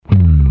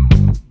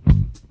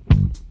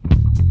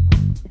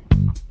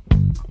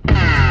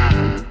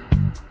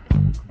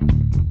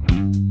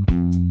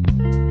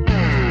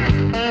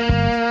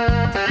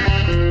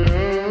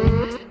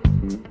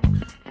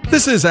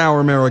This is Our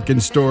American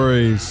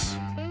Stories.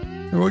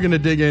 And we're going to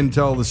dig in and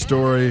tell the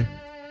story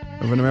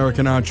of an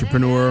American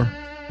entrepreneur,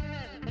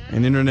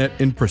 an internet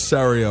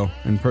impresario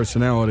and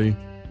personality.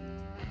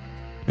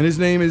 And his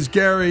name is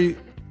Gary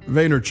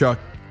Vaynerchuk,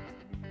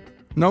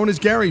 known as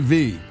Gary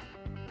V,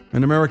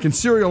 an American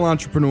serial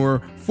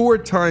entrepreneur,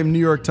 4-time New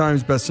York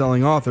Times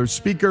bestselling author,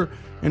 speaker,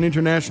 and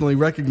internationally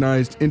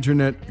recognized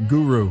internet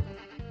guru.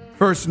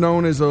 First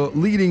known as a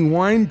leading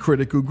wine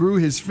critic who grew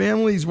his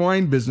family's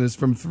wine business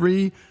from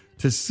 $3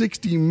 to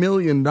 $60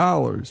 million.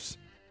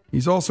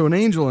 He's also an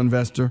angel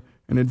investor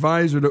and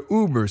advisor to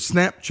Uber,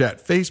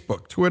 Snapchat,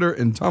 Facebook, Twitter,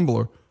 and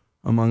Tumblr,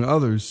 among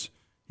others.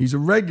 He's a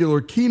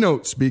regular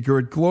keynote speaker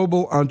at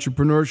global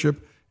entrepreneurship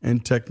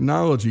and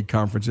technology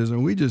conferences,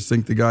 and we just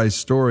think the guy's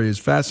story is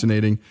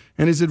fascinating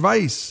and his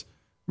advice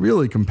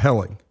really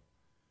compelling.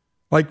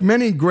 Like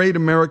many great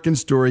American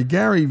stories,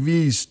 Gary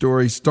V's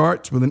story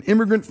starts with an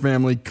immigrant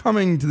family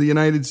coming to the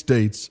United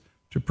States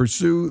to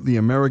pursue the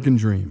American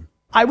dream.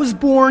 I was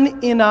born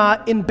in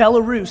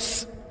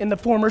Belarus, in the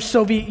former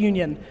Soviet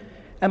Union,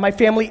 and my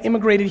family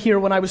immigrated here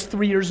when I was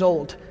 3 years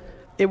old.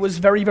 It was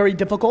very, very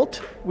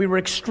difficult. We were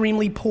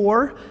extremely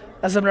poor.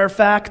 As a matter of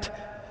fact,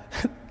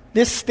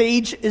 this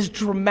stage is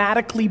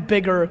dramatically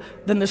bigger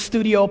than the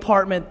studio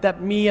apartment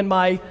that me and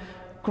my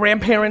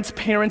grandparents,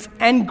 parents,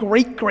 and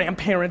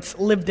great-grandparents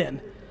lived in.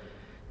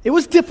 It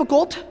was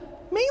difficult,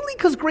 mainly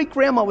because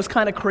great-grandma was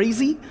kind of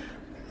crazy,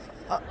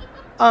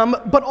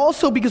 but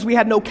also because we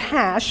had no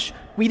cash.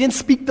 We didn't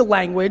speak the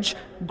language.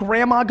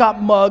 Grandma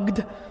got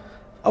mugged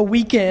a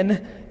week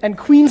in, and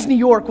Queens, New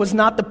York was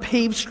not the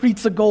paved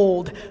streets of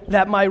gold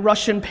that my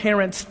Russian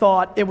parents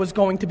thought it was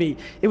going to be.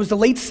 It was the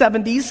late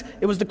 70s.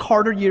 It was the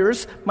Carter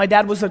years. My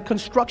dad was a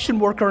construction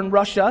worker in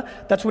Russia.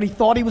 That's what he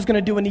thought he was going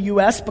to do in the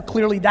U.S., but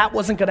clearly that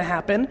wasn't going to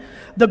happen.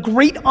 The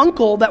great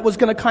uncle that was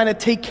going to kind of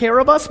take care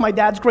of us, my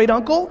dad's great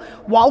uncle,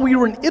 while we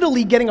were in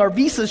Italy getting our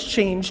visas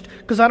changed,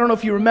 because I don't know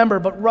if you remember,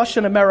 but Russia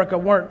and America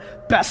weren't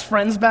best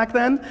friends back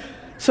then,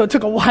 so it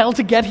took a while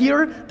to get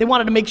here. They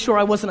wanted to make sure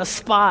I wasn't a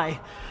spy.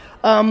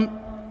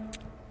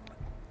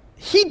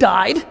 He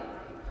died,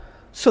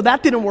 so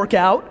that didn't work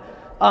out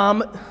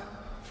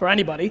for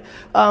anybody.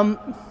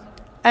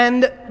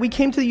 And we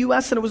came to the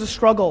U.S. and it was a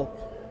struggle.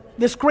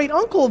 This great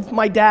uncle of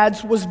my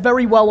dad's was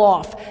very well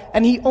off,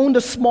 and he owned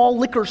a small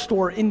liquor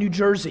store in New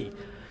Jersey.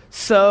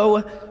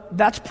 So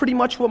that's pretty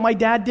much what my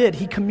dad did.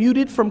 He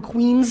commuted from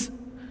Queens,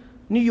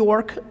 New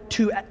York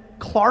to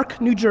Clark,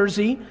 New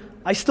Jersey.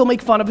 I still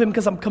make fun of him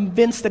because I'm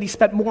convinced that he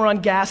spent more on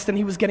gas than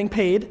he was getting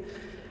paid.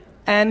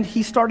 And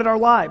he started our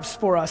lives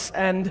for us.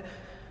 And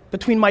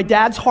between my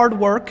dad's hard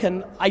work,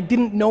 and I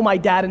didn't know my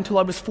dad until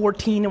I was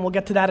 14, and we'll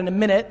get to that in a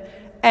minute,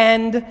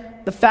 and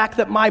the fact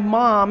that my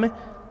mom,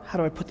 how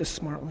do I put this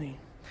smartly,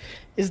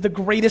 is the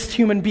greatest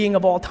human being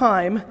of all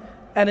time,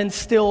 and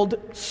instilled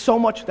so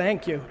much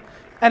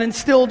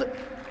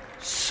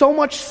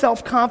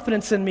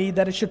self-confidence in me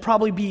that it should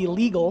probably be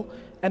illegal,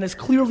 and is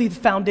clearly the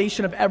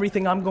foundation of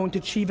everything I'm going to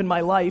achieve in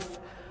my life,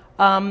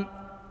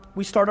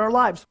 we start our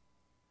lives.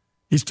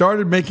 He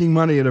started making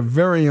money at a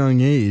very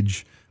young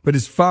age, but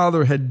his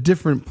father had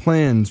different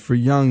plans for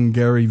young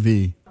Gary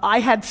V. I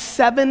had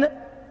 7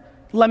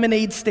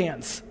 lemonade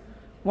stands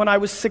when I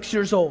was 6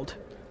 years old.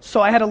 So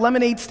I had a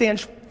lemonade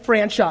stand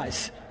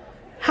franchise.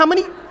 How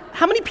many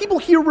people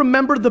here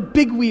remember the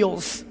big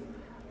wheels?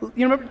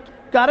 You remember?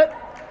 Got it?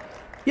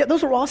 Yeah,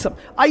 those are awesome.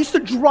 I used to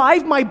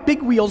drive my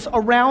big wheels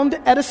around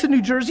Edison,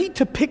 New Jersey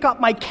to pick up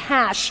my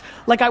cash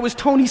like I was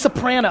Tony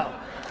Soprano.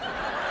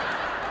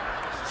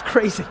 It's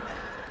crazy.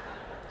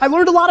 I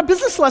learned a lot of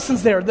business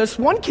lessons there. This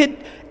one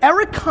kid,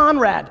 Eric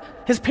Conrad,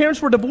 his parents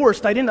were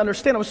divorced. I didn't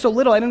understand. I was so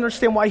little. I didn't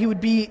understand why he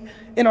would be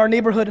in our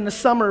neighborhood in the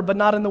summer, but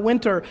not in the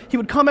winter. He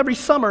would come every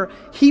summer.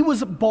 He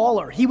was a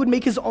baller. He would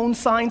make his own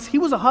signs. He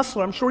was a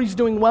hustler. I'm sure he's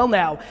doing well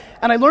now.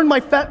 And I learned my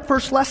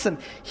first lesson.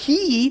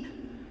 He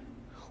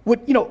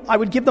would, I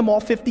would give them all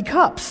 50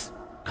 cups.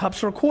 Cups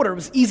for a quarter. It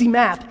was easy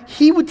math.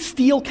 He would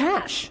steal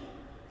cash.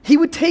 He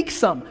would take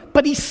some.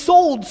 But he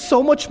sold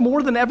so much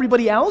more than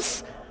everybody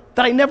else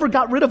that I never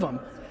got rid of him.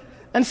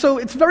 And so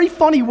it's very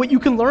funny what you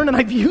can learn, and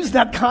I've used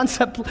that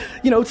concept,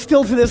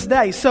 still to this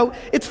day. So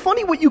it's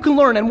funny what you can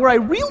learn, and where I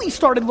really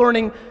started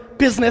learning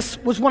business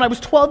was when I was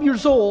 12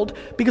 years old,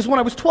 because when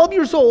I was 12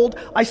 years old,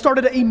 I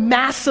started a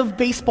massive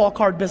baseball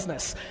card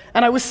business,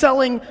 and I was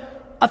selling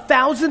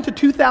 $1,000 to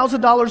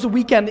 $2,000 a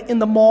weekend in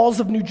the malls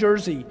of New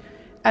Jersey,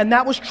 and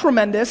that was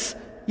tremendous.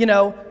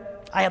 I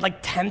had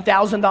like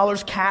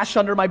 $10,000 cash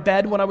under my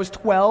bed when I was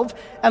 12,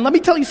 and let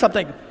me tell you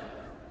something.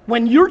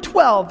 When you're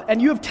 12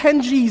 and you have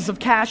 10 G's of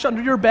cash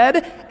under your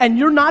bed and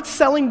you're not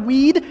selling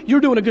weed,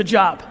 you're doing a good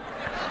job.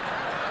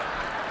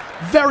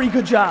 Very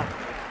good job.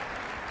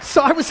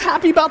 So I was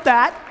happy about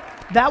that.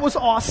 That was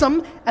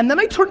awesome. And then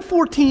I turned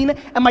 14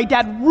 and my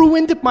dad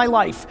ruined my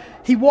life.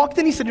 He walked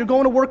in, he said, "You're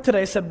going to work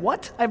today." I said,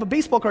 "What? I have a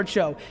baseball card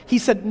show." He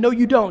said, "No,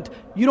 you don't.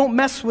 You don't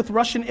mess with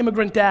Russian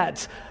immigrant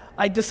dads."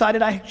 I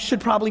decided I should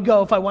probably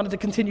go if I wanted to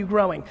continue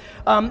growing.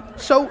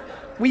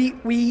 We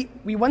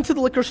went to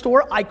the liquor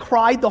store. I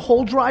cried the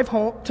whole drive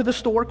home to the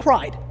store,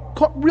 cried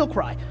Real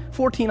cry.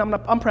 14,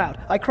 I'm proud.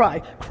 I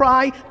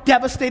cry,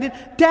 devastated.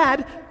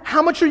 Dad,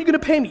 how much are you gonna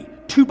pay me?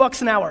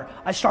 $2 an hour.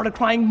 I started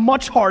crying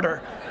much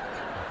harder.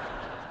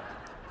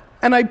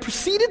 And I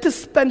proceeded to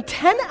spend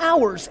 10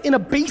 hours in a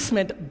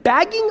basement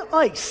bagging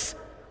ice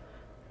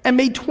and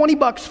made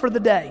 $20 for the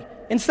day,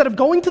 instead of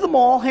going to the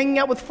mall, hanging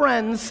out with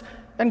friends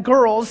and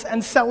girls,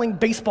 and selling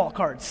baseball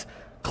cards.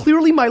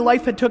 Clearly, my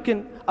life had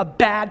taken a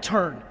bad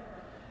turn.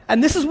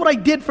 And this is what I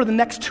did for the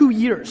next 2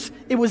 years.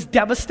 It was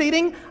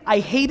devastating, I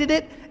hated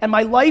it, and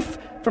my life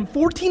from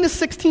 14 to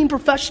 16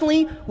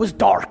 professionally was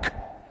dark.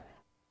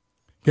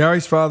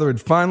 Gary's father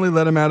had finally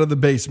let him out of the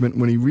basement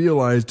when he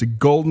realized a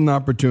golden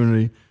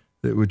opportunity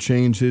that would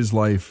change his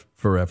life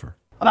forever.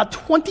 About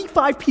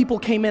 25 people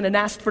came in and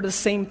asked for the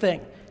same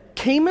thing.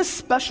 Caymus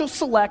Special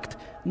Select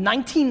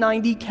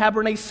 1990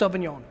 Cabernet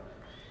Sauvignon.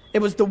 It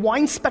was the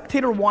Wine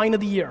Spectator Wine of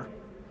the Year.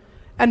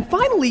 And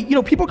finally,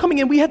 people coming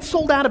in, we had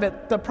sold out of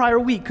it the prior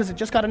week because it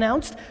just got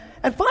announced.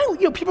 And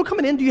finally, people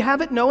coming in, do you have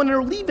it? No, and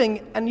they're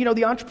leaving. And, the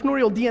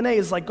entrepreneurial DNA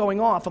is like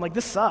going off. I'm like,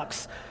 this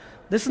sucks.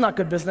 This is not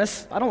good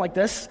business. I don't like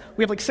this.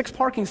 We have like 6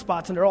 parking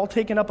spots and they're all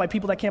taken up by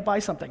people that can't buy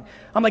something.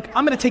 I'm like,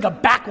 I'm going to take a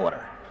back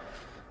order.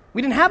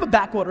 We didn't have a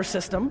back order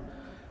system,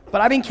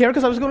 but I didn't care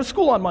because I was going to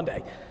school on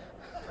Monday.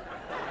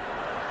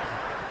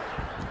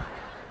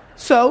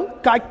 So,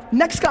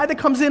 next guy that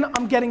comes in,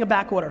 I'm getting a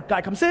back order.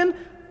 Guy comes in,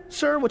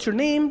 sir, what's your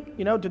name?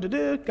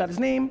 Got his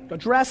name,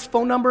 address,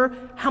 phone number.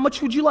 How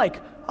much would you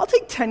like? I'll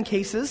take 10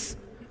 cases.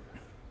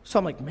 So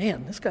I'm like,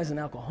 man, this guy's an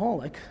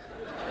alcoholic.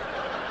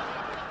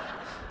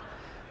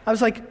 I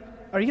was like,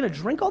 are you going to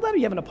drink all that? Are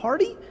you having a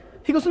party?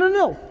 He goes,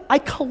 no, I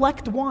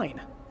collect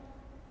wine.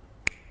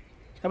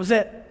 That was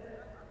it.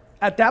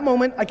 At that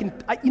moment,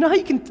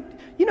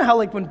 you know how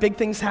like when big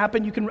things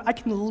happen, I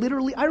can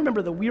literally, I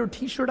remember the weird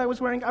t-shirt I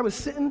was wearing. I was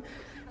sitting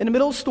in the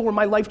middle of the store,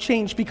 my life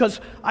changed because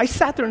I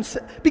sat there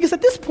because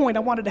at this point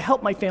I wanted to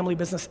help my family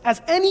business.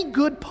 As any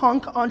good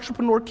punk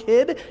entrepreneur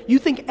kid, you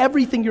think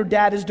everything your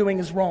dad is doing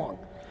is wrong,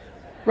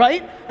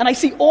 right? And I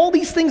see all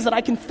these things that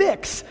I can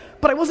fix,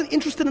 but I wasn't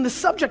interested in the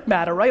subject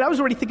matter, right? I was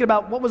already thinking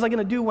about what was I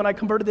gonna do when I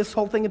converted this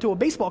whole thing into a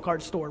baseball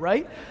card store,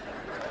 right?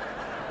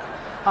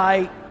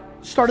 I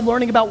started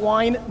learning about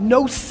wine.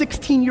 No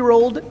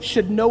 16-year-old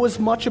should know as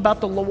much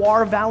about the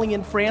Loire Valley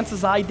in France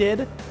as I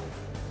did.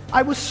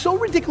 I was so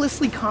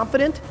ridiculously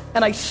confident,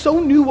 and I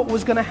so knew what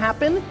was going to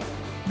happen,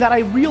 that I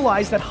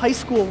realized that high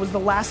school was the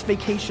last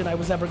vacation I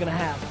was ever going to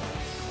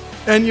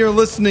have. And you're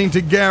listening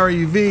to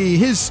Gary Vee,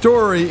 his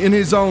story in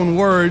his own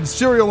words,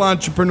 serial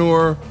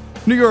entrepreneur,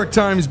 New York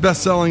Times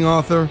bestselling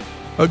author,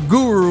 a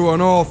guru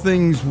on all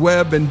things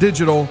web and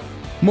digital.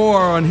 More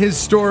on his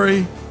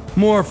story,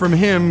 more from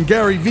him,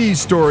 Gary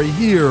Vee's story,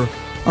 here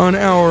on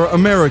Our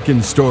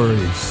American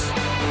Stories.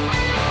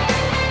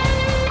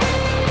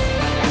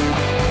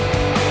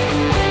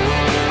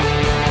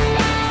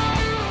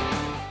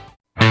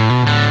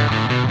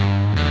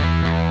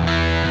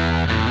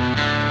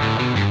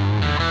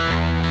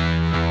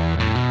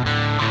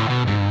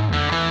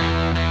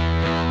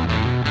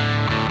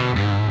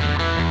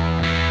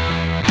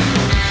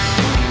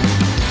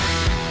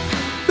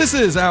 This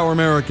is Our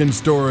American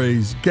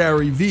Stories.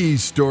 Gary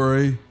Vee's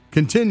story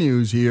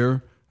continues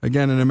here.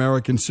 Again, an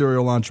American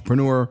serial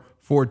entrepreneur,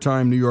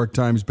 4-time New York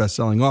Times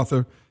bestselling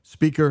author,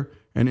 speaker,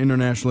 and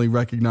internationally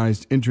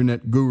recognized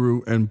internet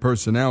guru and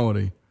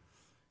personality.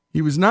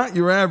 He was not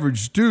your average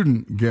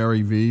student,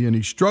 Gary Vee, and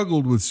he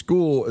struggled with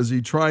school as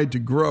he tried to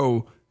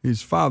grow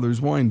his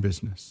father's wine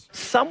business.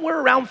 Somewhere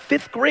around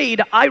 5th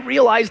grade, I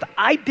realized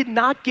I did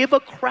not give a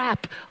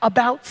crap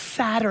about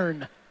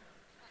Saturn.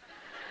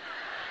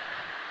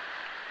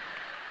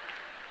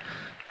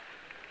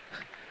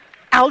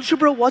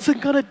 Algebra wasn't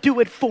going to do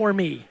it for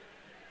me.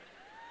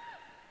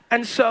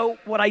 And so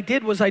what I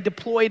did was I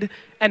deployed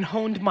and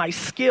honed my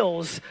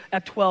skills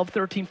at 12,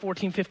 13,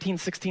 14, 15,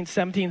 16,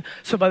 17.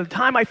 So by the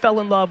time I fell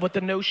in love with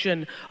the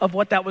notion of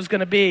what that was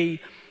going to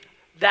be,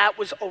 that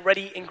was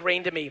already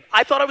ingrained in me.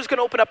 I thought I was going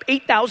to open up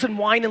 8,000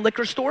 wine and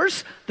liquor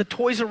stores, the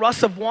Toys R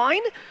Us of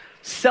wine,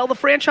 sell the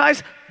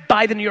franchise,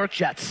 buy the New York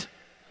Jets.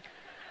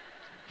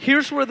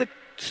 Here's where the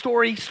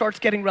story starts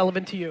getting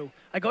relevant to you.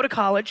 I go to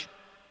college.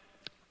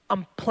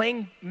 I'm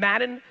playing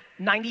Madden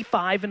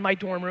 95 in my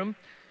dorm room.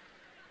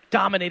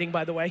 Dominating,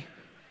 by the way.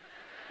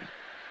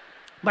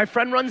 My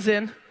friend runs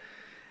in,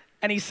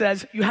 and he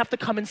says, you have to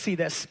come and see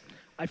this.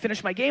 I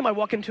finish my game, I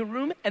walk into a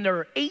room, and there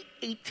are 8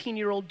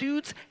 18-year-old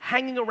dudes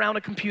hanging around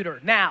a computer.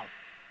 Now,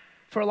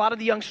 for a lot of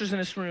the youngsters in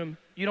this room,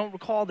 you don't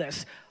recall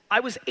this. I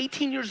was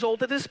 18 years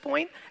old at this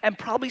point, and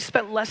probably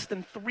spent less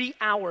than 3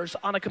 hours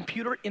on a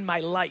computer in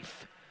my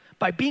life.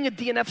 By being a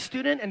DNF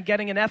student and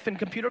getting an F in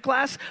computer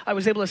class, I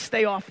was able to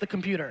stay off the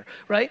computer,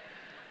 right?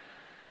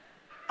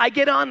 I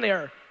get on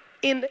there.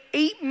 In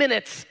 8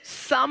 minutes,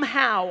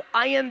 somehow,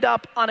 I end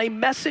up on a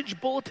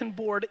message bulletin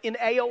board in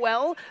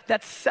AOL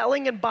that's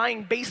selling and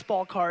buying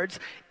baseball cards.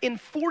 In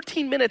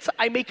 14 minutes,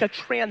 I make a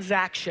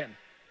transaction.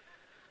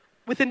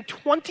 Within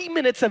 20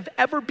 minutes of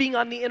ever being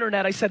on the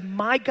internet, I said,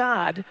 my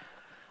God,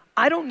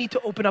 I don't need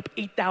to open up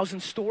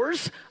 8,000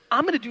 stores.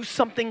 I'm going to do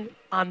something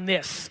on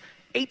this.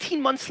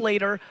 18 months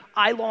later,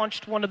 I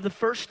launched one of the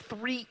first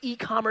 3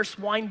 e-commerce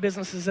wine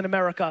businesses in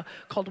America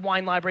called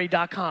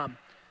WineLibrary.com.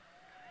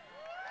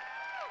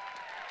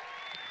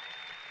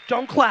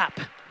 Don't clap.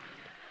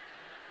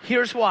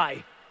 Here's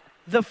why.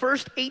 The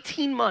first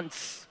 18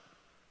 months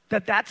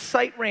that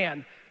site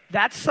ran,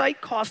 that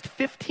site cost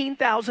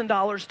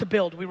 $15,000 to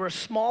build. We were a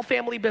small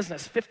family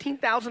business,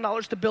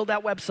 $15,000 to build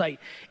that website.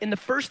 In the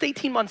first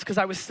 18 months, because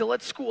I was still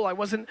at school, I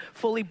wasn't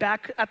fully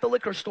back at the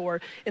liquor store.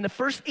 In the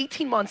first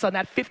 18 months on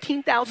that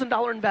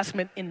 $15,000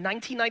 investment in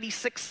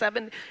 1996,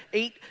 7,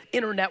 8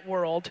 internet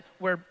world,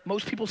 where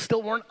most people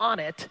still weren't on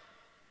it,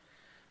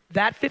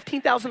 that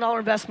 $15,000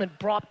 investment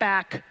brought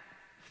back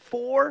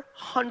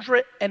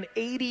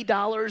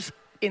 $480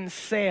 in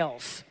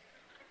sales.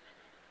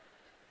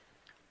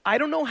 I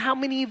don't know how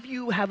many of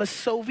you have a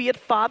Soviet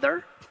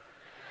father,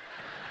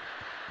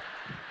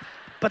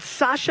 but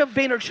Sasha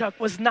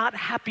Vaynerchuk was not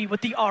happy with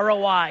the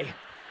ROI.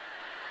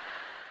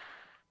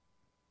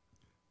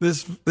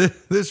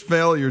 This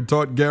failure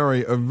taught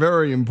Gary a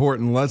very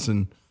important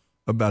lesson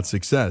about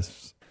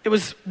success. It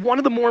was one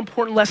of the more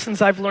important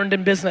lessons I've learned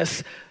in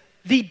business.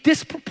 The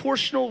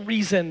disproportional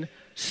reason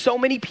so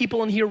many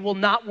people in here will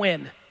not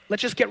win,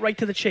 let's just get right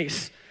to the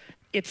chase.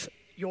 It's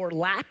your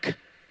lack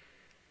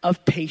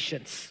of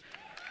patience.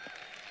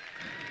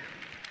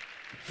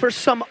 For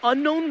some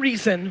unknown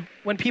reason,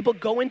 when people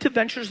go into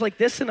ventures like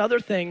this and other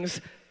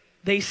things,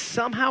 they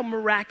somehow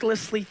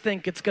miraculously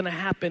think it's going to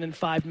happen in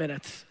 5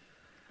 minutes.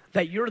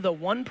 That you're the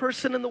one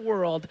person in the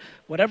world,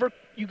 whatever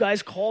you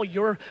guys call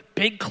your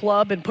big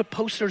club and put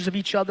posters of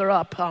each other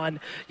up on,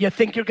 you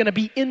think you're going to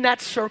be in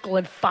that circle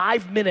in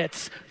 5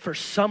 minutes for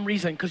some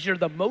reason because you're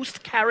the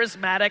most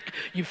charismatic,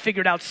 you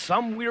figured out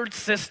some weird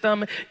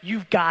system,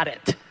 you've got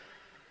it.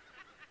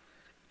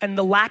 And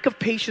the lack of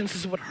patience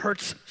is what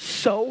hurts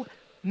so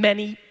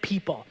many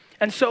people.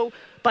 And so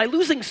by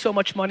losing so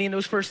much money in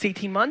those first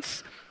 18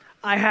 months,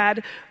 I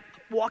had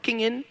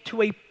walking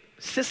into a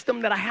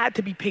system that I had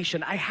to be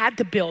patient, I had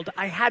to build,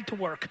 I had to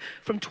work.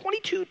 From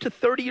 22 to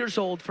 30 years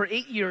old for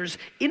 8 years,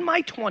 in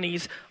my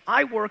 20s,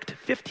 I worked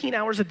 15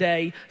 hours a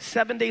day,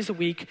 7 days a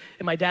week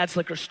in my dad's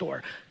liquor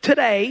store.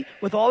 Today,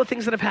 with all the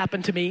things that have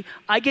happened to me,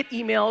 I get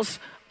emails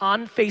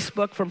on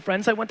Facebook from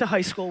friends I went to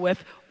high school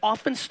with,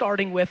 often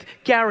starting with,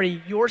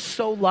 Gary, you're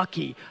so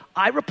lucky.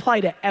 I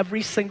reply to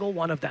every single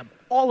one of them,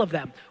 all of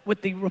them,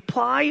 with the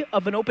reply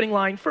of an opening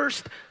line.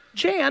 First,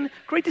 Jan,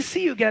 great to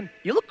see you again.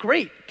 You look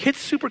great. Kid's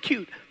super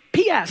cute.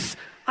 P.S.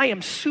 I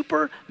am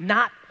super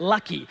not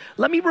lucky.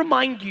 Let me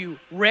remind you,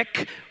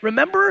 Rick,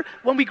 remember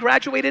when we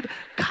graduated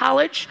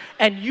college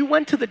and you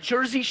went to the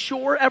Jersey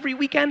Shore every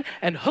weekend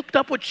and hooked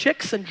up with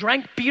chicks and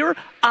drank beer?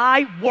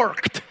 I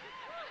worked.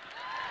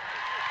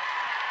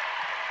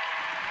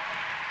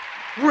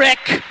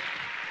 Rick.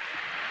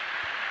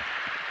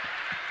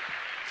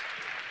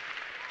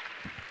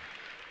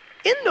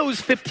 In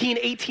those 15,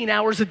 18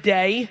 hours a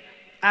day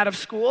out of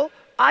school,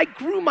 I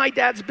grew my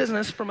dad's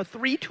business from a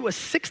 $3 to a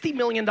 $60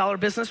 million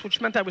business, which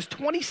meant I was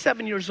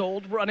 27 years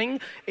old running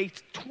a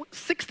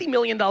 $60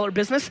 million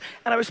business,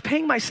 and I was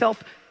paying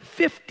myself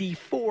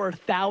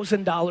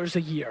 $54,000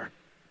 a year.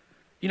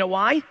 You know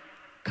why?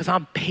 Because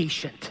I'm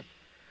patient.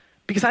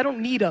 Because I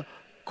don't need a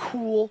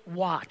cool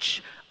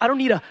watch. I don't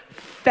need a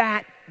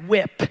fat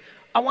whip.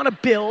 I want to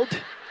build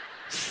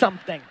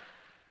something.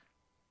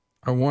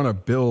 I want to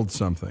build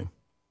something.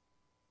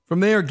 From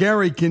there,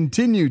 Gary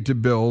continued to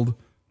build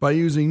by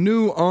using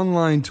new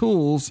online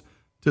tools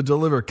to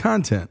deliver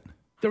content.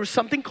 There was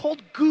something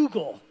called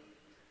Google.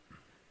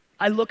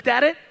 I looked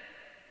at it.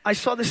 I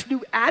saw this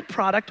new ad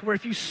product where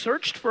if you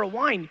searched for a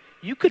wine,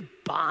 you could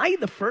buy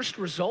the first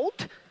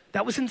result.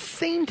 That was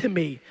insane to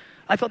me.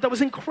 I thought that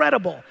was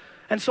incredible.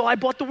 And so I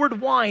bought the word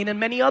wine and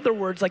many other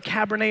words like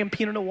Cabernet and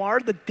Pinot Noir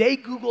the day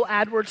Google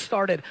AdWords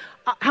started.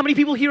 How many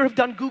people here have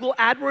done Google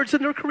AdWords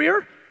in their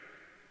career?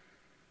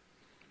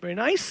 Very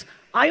nice.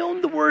 I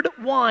owned the word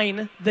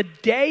wine the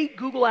day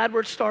Google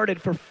AdWords started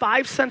for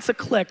 5 cents a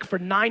click for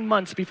 9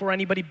 months before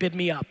anybody bid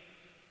me up.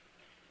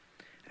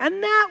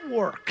 And that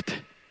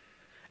worked.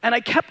 And I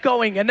kept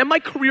going. And then my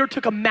career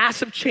took a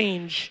massive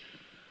change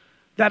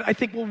that I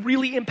think will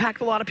really impact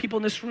a lot of people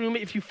in this room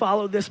if you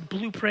follow this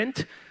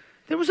blueprint.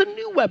 There was a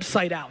new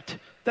website out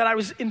that I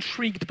was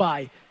intrigued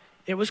by.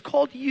 It was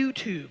called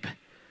YouTube.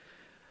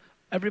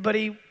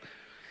 Everybody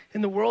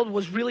in the world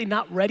was really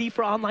not ready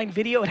for online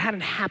video. It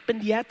hadn't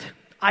happened yet.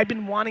 I've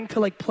been wanting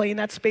to play in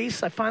that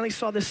space. I finally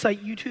saw this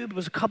site, YouTube. It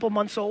was a couple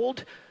months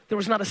old. There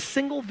was not a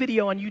single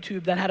video on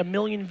YouTube that had 1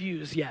 million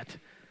views yet,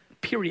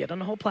 period, on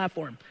the whole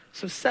platform.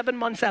 So 7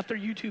 months after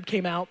YouTube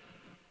came out,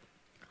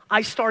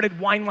 I started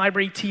Wine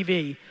Library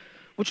TV,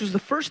 which was the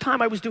first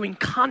time I was doing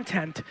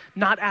content,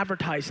 not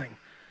advertising.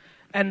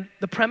 And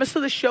the premise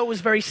of the show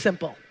was very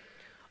simple.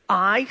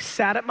 I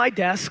sat at my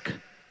desk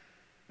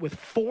with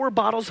 4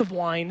 bottles of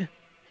wine,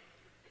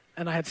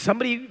 and I had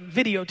somebody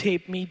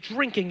videotape me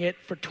drinking it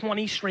for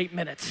 20 straight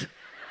minutes.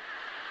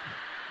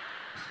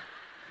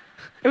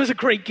 It was a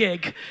great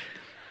gig.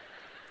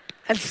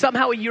 And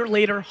somehow a year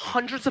later,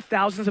 hundreds of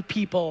thousands of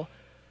people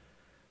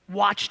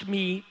watched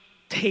me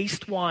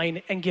taste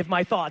wine and give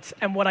my thoughts.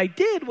 And what I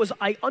did was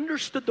I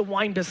understood the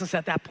wine business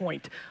at that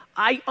point.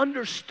 I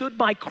understood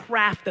my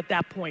craft at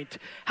that point.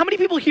 How many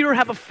people here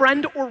have a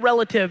friend or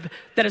relative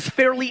that is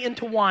fairly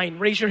into wine?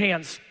 Raise your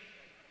hands.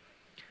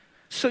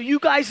 So you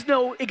guys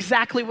know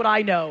exactly what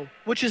I know,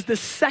 which is the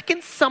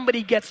second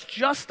somebody gets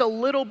just a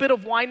little bit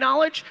of wine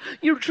knowledge,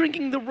 you're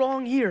drinking the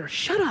wrong year.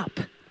 Shut up.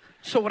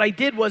 So what I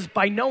did was,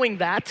 by knowing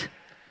that,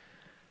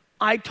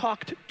 I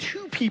talked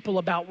to people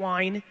about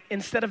wine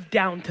instead of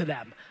down to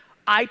them.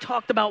 I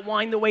talked about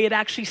wine the way it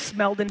actually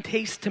smelled and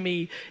tasted to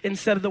me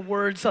instead of the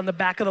words on the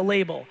back of the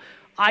label.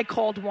 I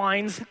called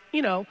wines,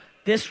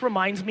 this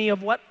reminds me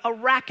of what a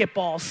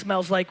racquetball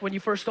smells like when you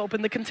first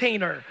open the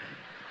container.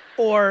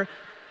 Or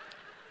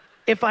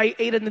if I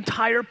ate an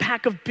entire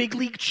pack of Big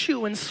League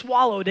Chew and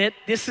swallowed it,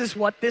 this is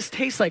what this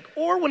tastes like.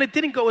 Or when it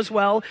didn't go as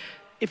well,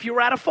 if you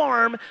were at a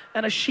farm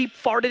and a sheep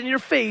farted in your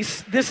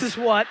face, this is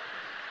what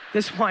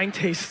this wine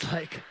tastes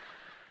like.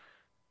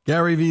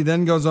 Gary Vee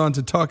then goes on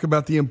to talk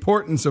about the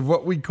importance of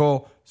what we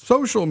call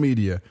social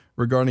media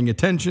regarding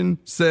attention,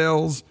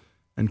 sales,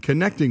 and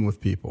connecting with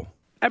people.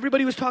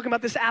 Everybody was talking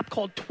about this app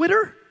called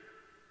Twitter.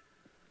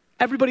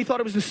 Everybody thought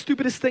it was the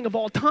stupidest thing of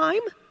all time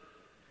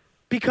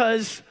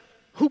because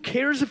who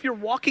cares if you're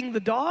walking the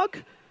dog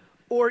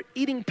or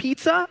eating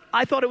pizza?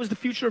 I thought it was the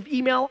future of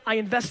email. I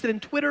invested in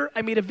Twitter.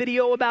 I made a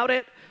video about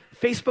it.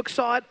 Facebook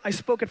saw it. I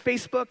spoke at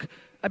Facebook.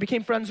 I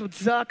became friends with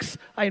Zucks.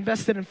 I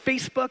invested in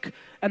Facebook.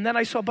 And then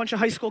I saw a bunch of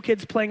high school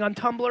kids playing on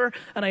Tumblr,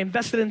 and I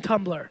invested in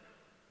Tumblr.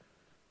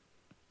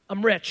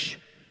 I'm rich.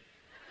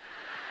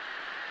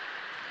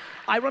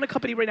 I run a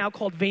company right now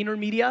called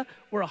VaynerMedia.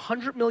 We're a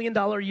 $100 million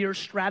a year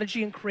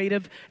strategy and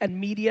creative and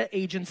media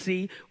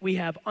agency. We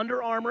have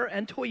Under Armour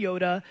and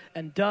Toyota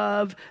and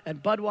Dove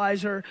and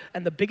Budweiser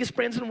and the biggest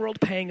brands in the world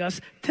paying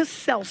us to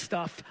sell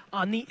stuff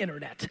on the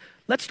internet.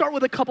 Let's start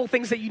with a couple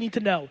things that you need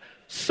to know.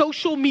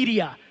 Social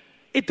media.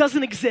 It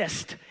doesn't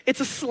exist.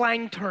 It's a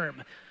slang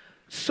term.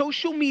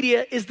 Social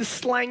media is the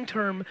slang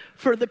term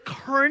for the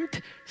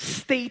current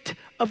state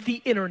of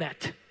the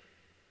internet.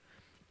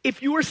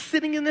 If you are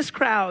sitting in this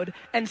crowd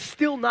and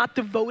still not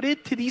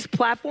devoted to these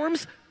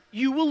platforms,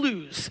 you will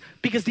lose.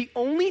 Because the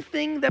only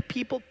thing that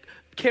people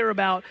care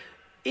about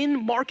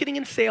in marketing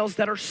and sales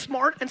that are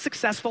smart and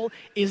successful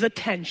is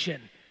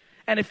attention.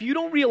 And if you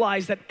don't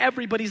realize that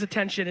everybody's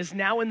attention is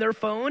now in their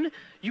phone,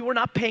 you are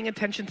not paying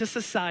attention to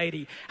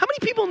society. How many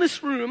people in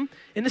this room,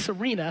 in this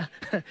arena,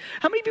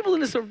 how many people in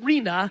this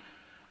arena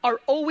are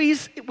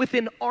always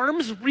within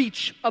arm's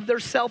reach of their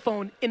cell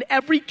phone in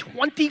every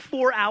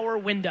 24-hour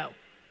window?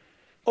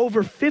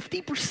 Over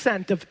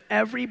 50% of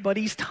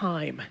everybody's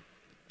time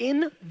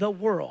in the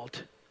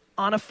world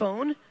on a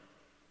phone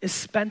is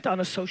spent on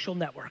a social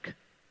network.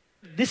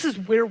 This is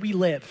where we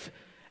live.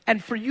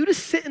 And for you to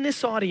sit in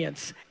this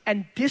audience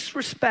and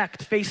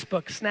disrespect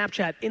Facebook,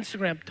 Snapchat,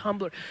 Instagram,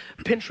 Tumblr,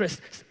 Pinterest,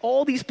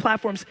 all these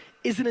platforms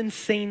is an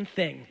insane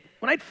thing.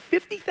 When I had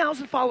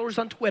 50,000 followers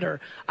on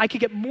Twitter, I could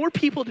get more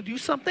people to do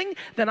something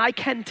than I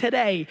can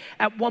today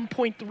at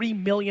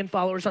 1.3 million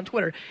followers on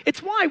Twitter.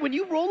 It's why when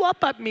you roll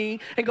up at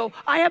me and go,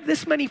 I have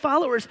this many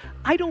followers,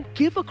 I don't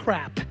give a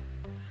crap.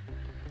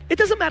 It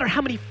doesn't matter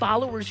how many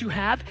followers you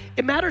have.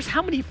 It matters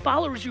how many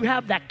followers you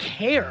have that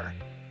care.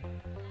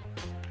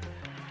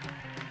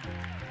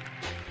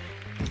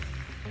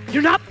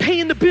 You're not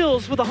paying the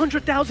bills with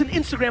 100,000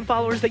 Instagram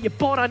followers that you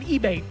bought on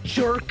eBay,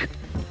 jerk.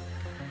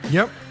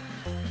 Yep.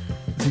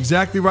 That's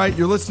exactly right.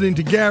 You're listening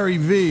to Gary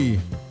Vee.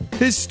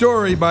 His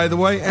story, by the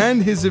way,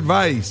 and his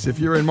advice. If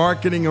you're in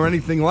marketing or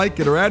anything like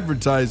it or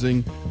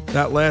advertising,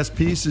 that last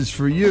piece is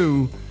for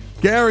you.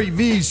 Gary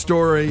Vee's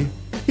story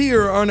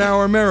here on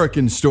Our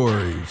American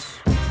Stories.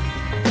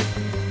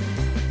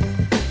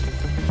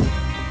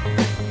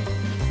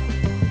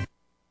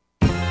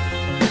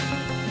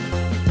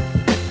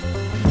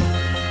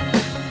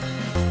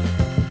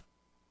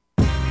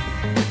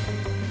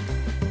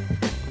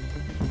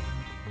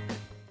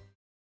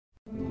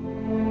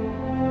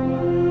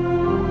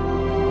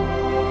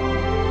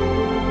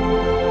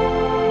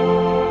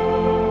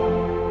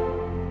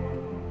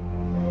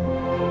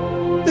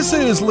 This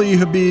is Lee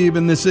Habib,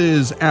 and this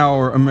is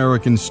Our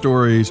American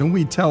Stories, and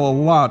we tell a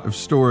lot of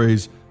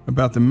stories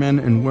about the men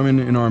and women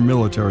in our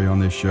military on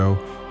this show,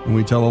 and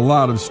we tell a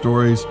lot of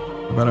stories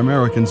about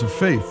Americans of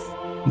faith.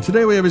 And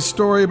today we have a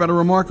story about a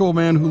remarkable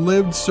man who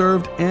lived,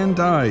 served, and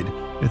died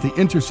at the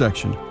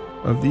intersection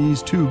of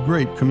these two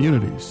great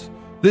communities.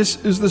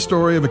 This is the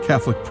story of a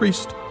Catholic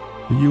priest,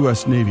 a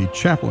U.S. Navy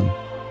chaplain,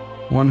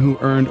 one who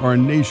earned our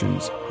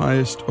nation's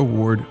highest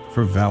award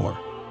for valor.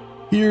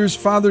 Here's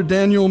Father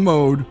Daniel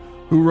Mode,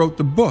 who wrote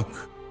the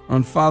book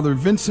on Father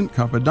Vincent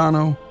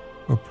Capodanno,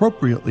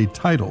 appropriately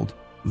titled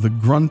The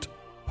Grunt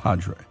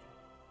Padre.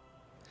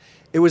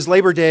 It was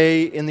Labor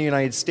Day in the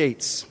United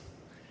States.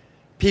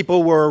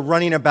 People were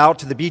running about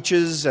to the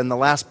beaches and the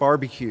last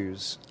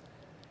barbecues,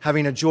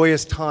 having a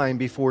joyous time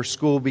before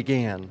school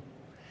began.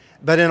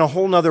 But in a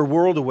whole nother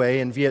world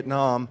away in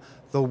Vietnam,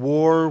 the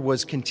war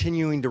was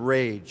continuing to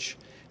rage.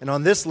 And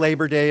on this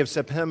Labor Day of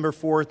September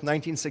 4th,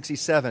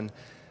 1967,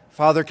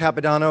 Father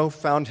Capodanno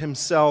found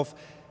himself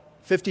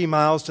 50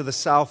 miles to the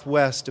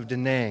southwest of Da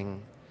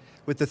Nang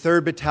with the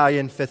 3rd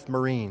Battalion, 5th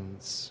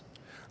Marines.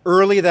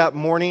 Early that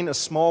morning, a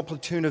small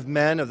platoon of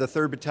men of the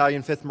 3rd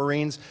Battalion, 5th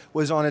Marines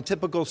was on a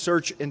typical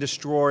search and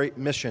destroy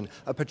mission,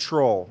 a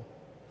patrol.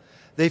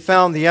 They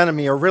found the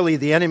enemy, or really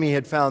the enemy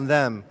had found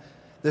them.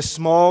 This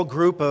small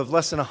group of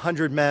less than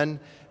 100 men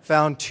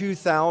found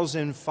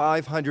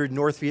 2,500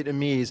 North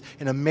Vietnamese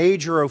in a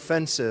major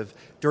offensive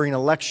during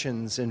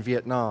elections in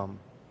Vietnam.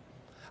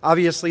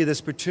 Obviously,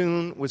 this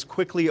platoon was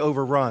quickly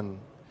overrun,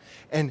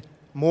 and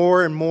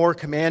more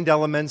command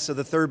elements of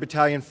the 3rd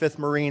Battalion, 5th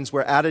Marines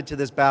were added to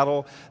this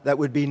battle that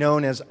would be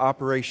known as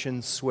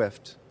Operation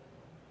Swift.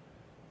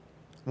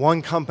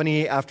 One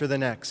company after the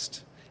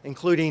next,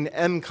 including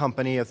M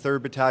Company of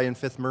 3rd Battalion,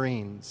 5th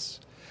Marines.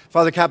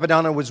 Father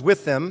Capodanno was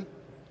with them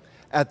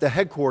at the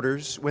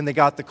headquarters when they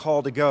got the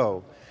call to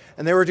go.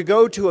 And they were to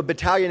go to a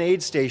battalion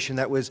aid station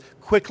that was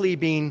quickly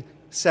being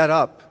set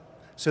up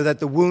so that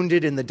the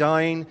wounded and the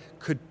dying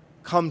could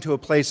come to a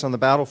place on the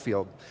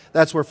battlefield.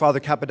 That's where Father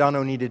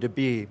Capodanno needed to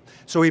be.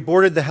 So he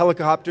boarded the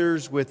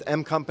helicopters with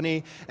M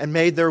Company and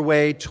made their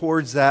way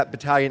towards that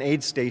battalion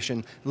aid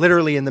station,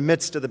 literally in the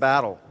midst of the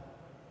battle.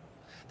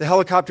 The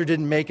helicopter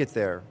didn't make it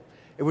there.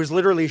 It was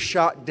literally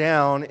shot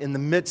down in the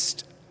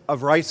midst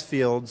of rice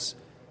fields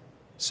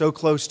so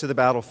close to the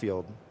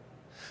battlefield.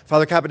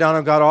 Father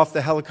Capodanno got off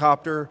the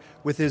helicopter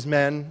with his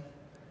men.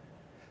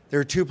 There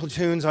were 2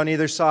 platoons on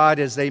either side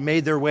as they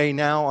made their way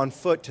now on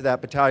foot to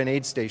that battalion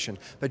aid station.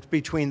 But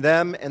between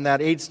them and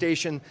that aid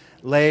station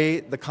lay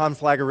the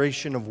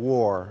conflagration of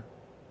war.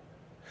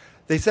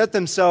 They set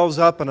themselves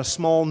up on a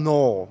small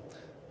knoll.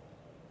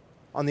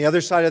 On the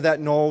other side of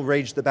that knoll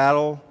raged the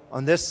battle.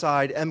 On this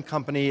side, M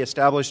Company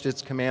established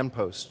its command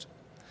post.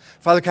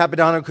 Father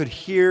Capodanno could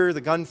hear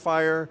the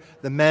gunfire,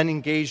 the men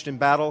engaged in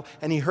battle,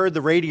 and he heard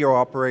the radio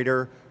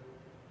operator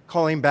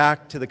calling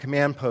back to the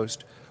command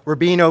post, "We're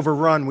being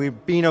overrun,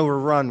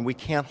 we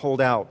can't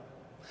hold out."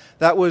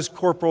 That was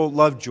Corporal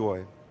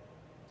Lovejoy.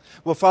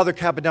 Well, Father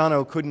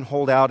Capodanno couldn't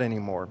hold out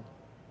anymore.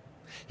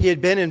 He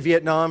had been in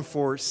Vietnam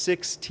for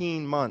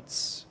 16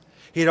 months.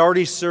 He had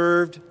already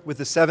served with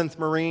the 7th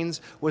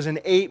Marines, was in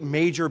 8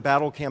 major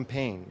battle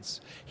campaigns.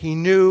 He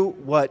knew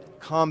what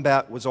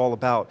combat was all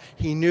about.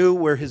 He knew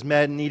where his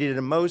men needed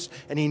him most,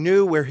 and he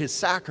knew where his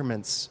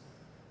sacraments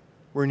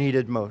were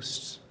needed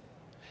most.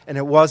 And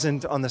it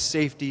wasn't on the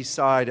safety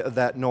side of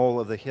that knoll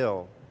of the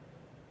hill.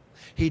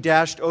 He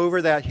dashed over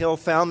that hill,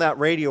 found that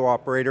radio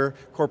operator,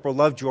 Corporal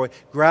Lovejoy,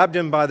 grabbed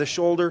him by the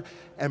shoulder,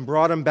 and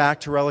brought him back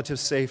to relative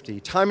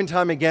safety. Time and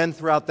time again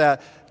throughout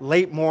that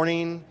late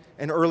morning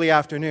and early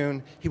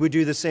afternoon, he would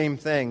do the same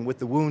thing with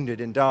the wounded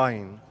and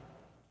dying.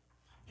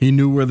 He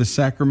knew where the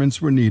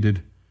sacraments were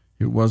needed.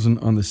 It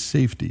wasn't on the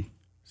safety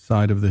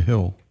side of the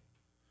hill.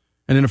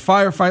 And in a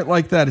firefight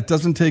like that, it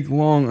doesn't take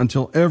long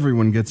until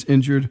everyone gets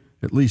injured,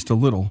 at least a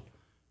little.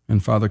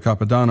 And Father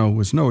Capodanno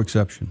was no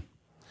exception.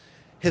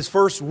 His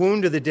first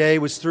wound of the day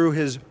was through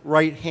his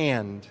right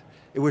hand.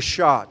 It was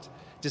shot,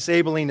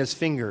 disabling his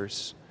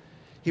fingers.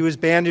 He was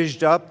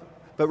bandaged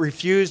up, but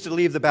refused to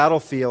leave the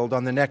battlefield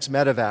on the next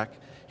medevac.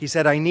 He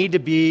said, "I need to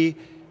be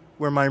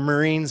where my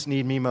Marines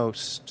need me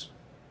most."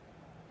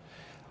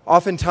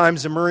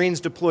 Oftentimes, the Marines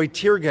deploy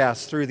tear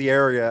gas through the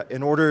area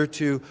in order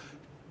to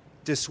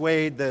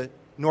dissuade the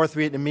North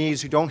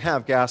Vietnamese who don't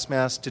have gas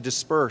masks to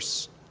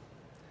disperse.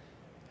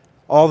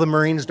 All the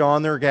Marines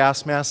donned their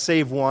gas masks,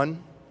 save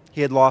one.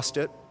 He had lost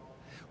it.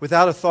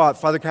 Without a thought,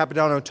 Father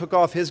Capodanno took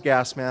off his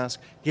gas mask,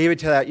 gave it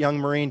to that young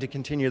Marine to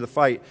continue the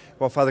fight,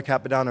 while Father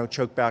Capodanno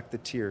choked back the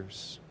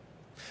tears.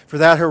 For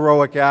that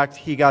heroic act,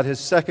 he got his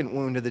second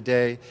wound of the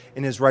day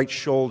in his right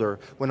shoulder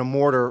when a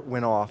mortar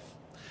went off,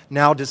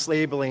 now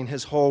disabling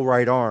his whole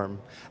right arm.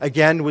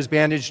 Again, was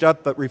bandaged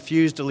up but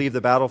refused to leave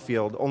the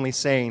battlefield, only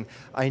saying,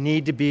 "I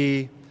need to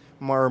be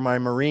where my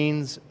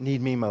Marines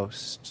need me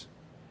most."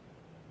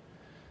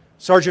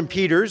 Sergeant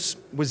Peters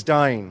was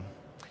dying.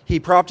 He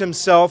propped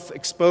himself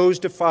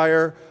exposed to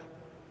fire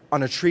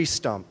on a tree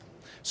stump.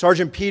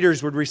 Sergeant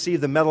Peters would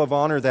receive the Medal of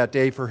Honor that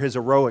day for his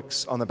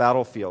heroics on the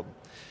battlefield.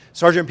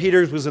 Sergeant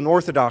Peters was an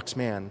Orthodox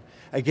man,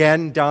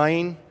 again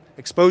dying,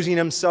 exposing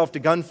himself to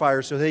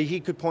gunfire so that he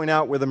could point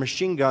out where the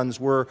machine guns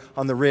were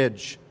on the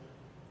ridge.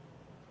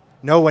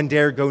 No one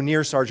dared go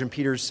near Sergeant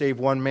Peters save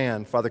one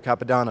man, Father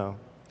Capodanno,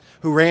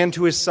 who ran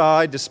to his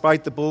side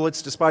despite the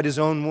bullets, despite his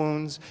own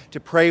wounds, to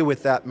pray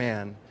with that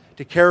man,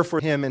 to care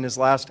for him in his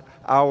last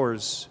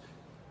hours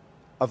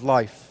of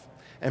life,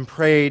 and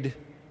prayed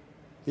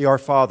the Our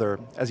Father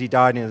as he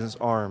died in his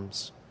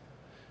arms.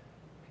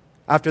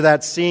 After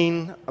that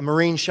scene, a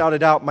Marine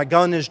shouted out, "My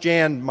gun is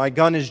jammed, my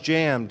gun is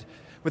jammed."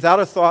 Without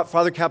a thought,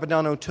 Father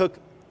Capodanno took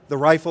the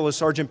rifle of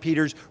Sergeant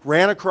Peters,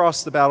 ran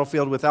across the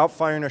battlefield without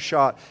firing a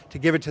shot to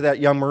give it to that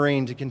young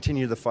Marine to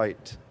continue the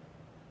fight.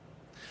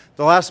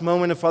 The last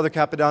moment of Father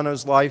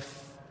Capodanno's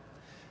life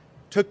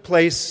took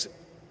place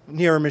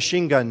near a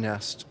machine gun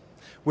nest,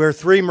 where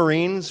 3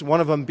 Marines,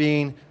 one of them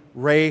being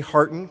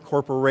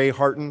Corporal Ray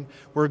Harton,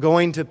 were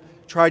going to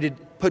try to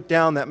put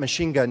down that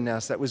machine gun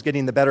nest that was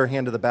getting the better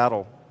hand of the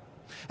battle.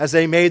 As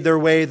they made their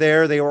way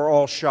there, they were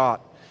all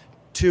shot.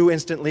 2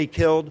 instantly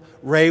killed.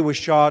 Ray was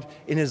shot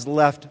in his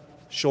left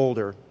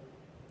shoulder.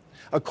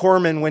 A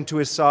corpsman went to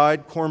his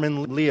side,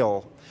 Corpsman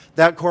Leal.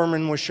 That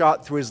corpsman was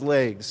shot through his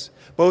legs.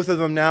 Both of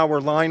them now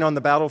were lying on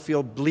the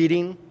battlefield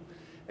bleeding,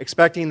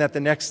 expecting that the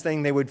next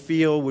thing they would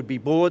feel would be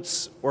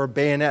bullets or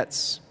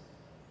bayonets.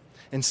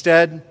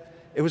 Instead,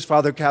 it was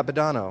Father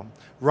Capodanno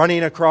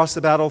running across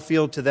the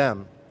battlefield to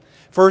them.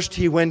 First,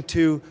 he went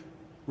to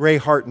Ray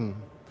Harton,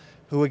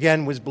 who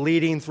again was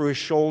bleeding through his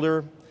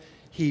shoulder.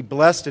 He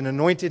blessed and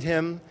anointed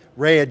him.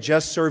 Ray had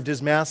just served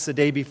his Mass the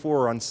day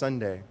before on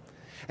Sunday.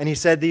 And he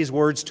said these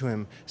words to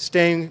him,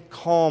 "Stay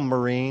calm,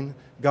 Marine.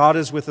 God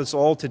is with us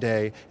all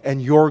today,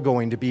 and you're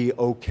going to be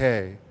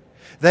okay."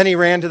 Then he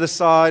ran to the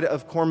side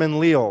of Corpsman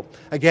Leal.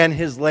 Again,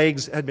 his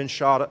legs had been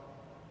shot.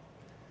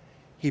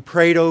 He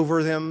prayed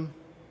over them,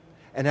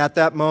 and at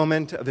that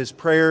moment of his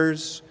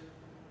prayers,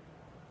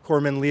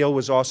 Corpsman Leal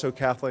was also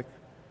Catholic.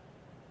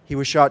 He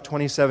was shot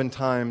 27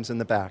 times in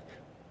the back.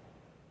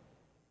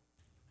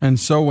 And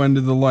so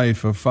ended the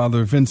life of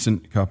Father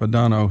Vincent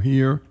Capodanno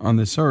here on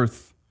this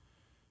earth.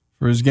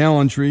 For his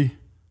gallantry,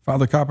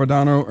 Father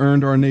Capodanno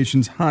earned our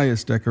nation's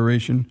highest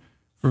decoration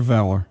for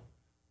valor,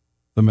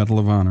 the Medal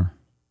of Honor.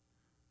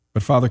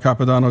 But Father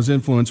Capodanno's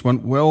influence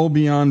went well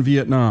beyond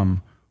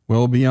Vietnam,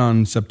 well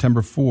beyond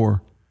September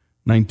 4,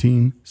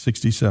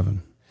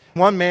 1967.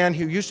 One man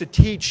who used to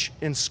teach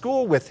in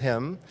school with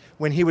him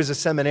when he was a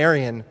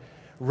seminarian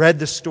read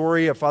the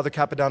story of Father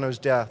Capodanno's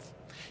death.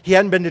 He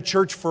hadn't been to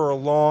church for a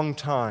long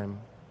time.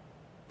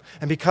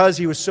 And because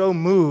he was so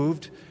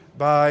moved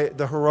by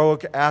the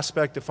heroic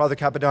aspect of Father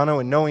Capodanno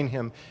and knowing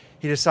him,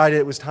 he decided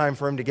it was time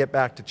for him to get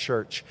back to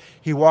church.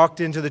 He walked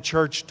into the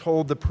church,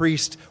 told the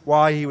priest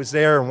why he was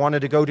there and wanted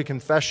to go to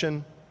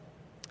confession.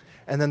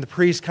 And then the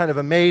priest, kind of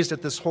amazed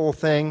at this whole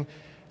thing,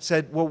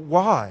 said, "Well,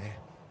 why?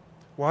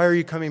 Why are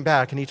you coming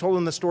back?" And he told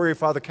him the story of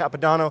Father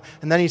Capodanno,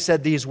 and then he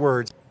said these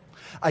words,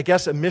 "I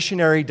guess a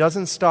missionary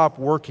doesn't stop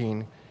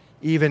working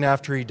even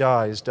after he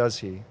dies, does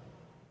he?"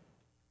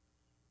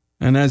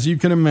 And as you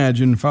can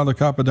imagine, Father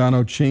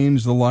Capodanno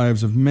changed the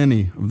lives of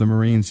many of the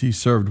Marines he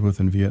served with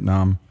in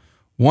Vietnam.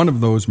 One of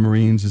those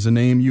Marines is a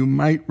name you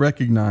might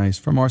recognize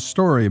from our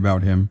story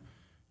about him.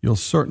 You'll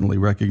certainly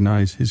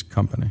recognize his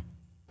company.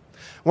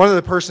 One of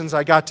the persons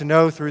I got to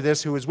know through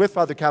this who was with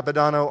Father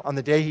Capodanno on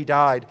the day he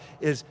died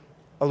is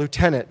a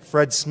Lieutenant,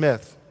 Fred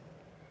Smith,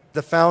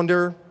 the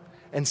founder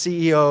and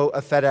CEO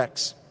of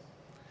FedEx.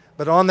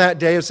 But on that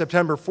day of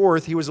September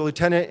 4th, he was a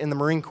lieutenant in the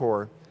Marine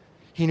Corps.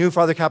 He knew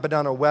Father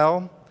Capodanno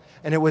well,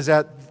 and it was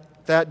at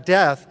that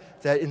death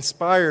that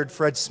inspired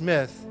Fred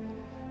Smith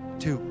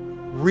to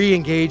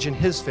re-engage in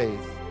his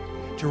faith,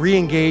 to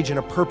re-engage in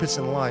a purpose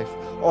in life.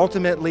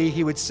 Ultimately,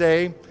 he would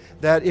say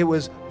that it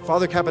was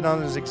Father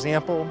Capodanno's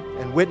example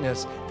and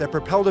witness that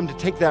propelled him to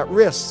take that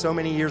risk so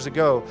many years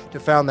ago to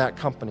found that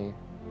company.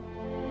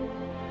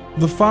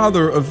 The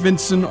father of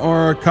Vincent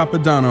R.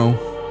 Capodanno,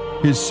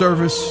 his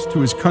service to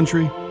his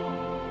country,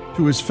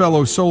 to his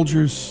fellow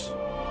soldiers,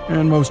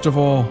 and most of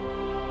all,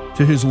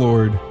 to his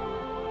Lord.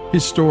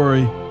 His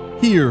story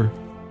here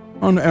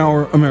on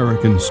Our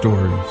American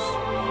Stories.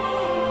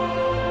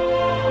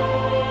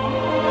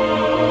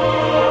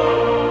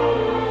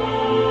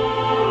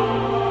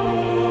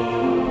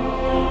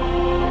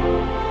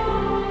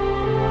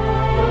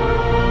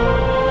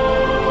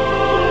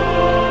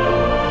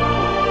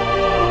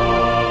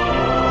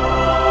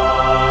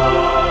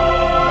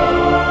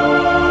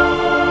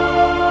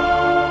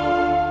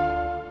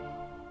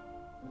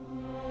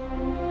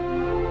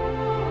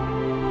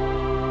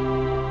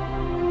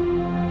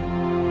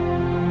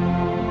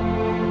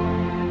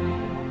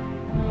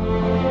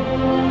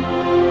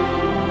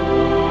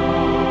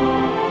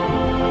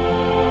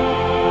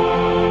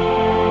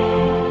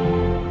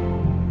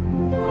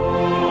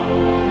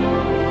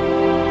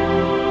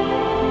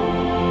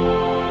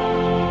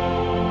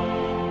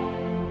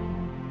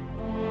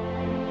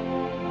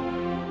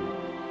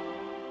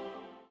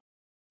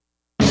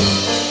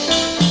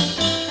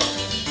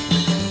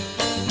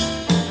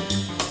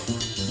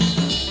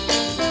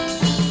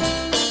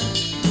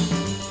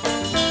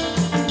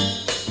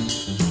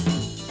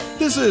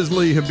 This is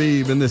Lee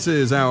Habib, and this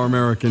is Our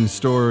American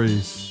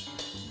Stories.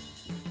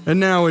 And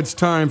now it's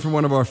time for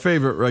one of our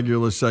favorite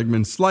regular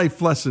segments,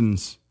 Life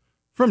Lessons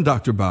from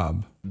Dr.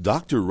 Bob.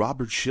 Dr.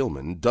 Robert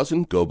Shillman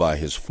doesn't go by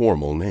his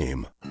formal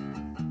name.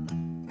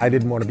 I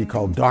didn't want to be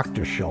called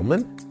Dr.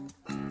 Shillman.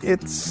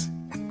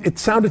 It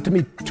sounded to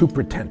me too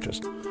pretentious.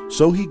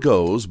 So he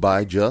goes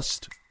by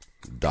just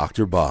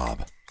Dr.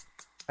 Bob.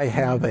 I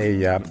have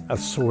a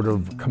sort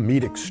of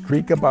comedic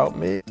streak about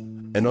me.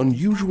 An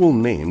unusual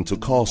name to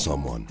call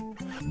someone.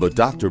 But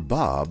Dr.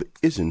 Bob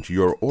isn't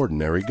your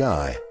ordinary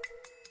guy.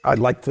 I'd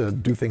like to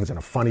do things in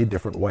a funny,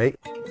 different way,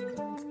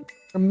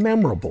 a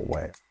memorable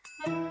way.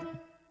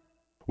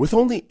 With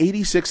only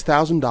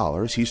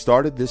 $86,000, he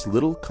started this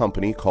little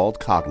company called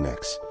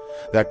Cognex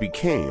that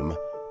became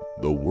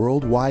the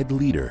worldwide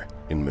leader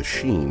in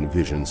machine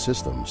vision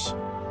systems.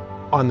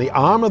 On the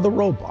arm of the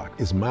robot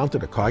is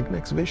mounted a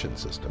Cognex vision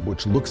system,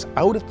 which looks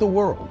out at the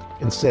world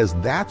and says,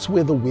 that's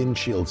where the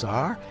windshields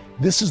are,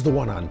 this is the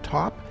one on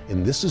top,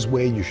 and this is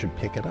where you should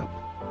pick it up.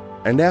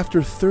 And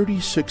after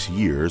 36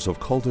 years of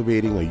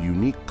cultivating a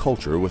unique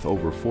culture with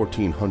over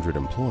 1,400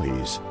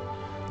 employees,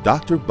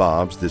 Dr.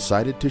 Bob's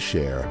decided to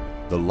share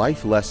the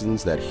life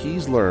lessons that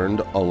he's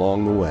learned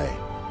along the way.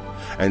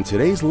 And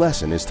today's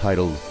lesson is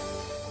titled,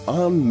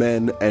 On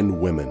Men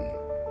and Women.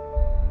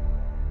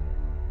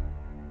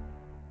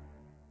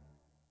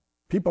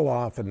 People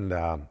often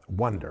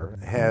wonder,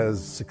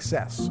 has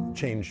success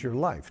changed your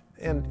life?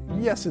 And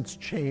yes, it's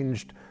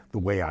changed the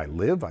way I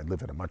live. I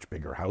live in a much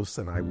bigger house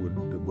than I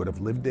would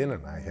have lived in,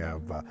 and I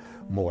have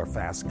more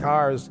fast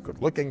cars,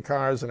 good-looking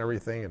cars and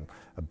everything, and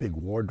a big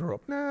wardrobe.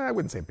 Nah, I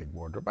wouldn't say big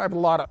wardrobe. I have a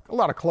lot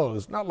of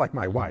clothes, not like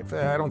my wife.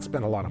 I don't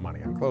spend a lot of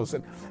money on clothes,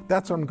 and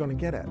that's what I'm going to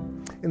get at.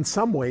 In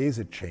some ways,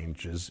 it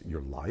changes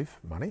your life,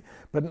 money,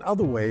 but in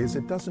other ways,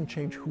 it doesn't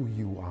change who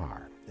you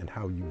are and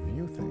how you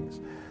view things.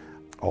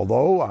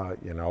 Although,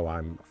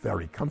 I'm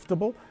very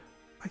comfortable,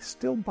 I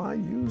still buy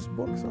used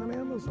books on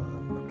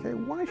Amazon. Okay,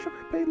 why should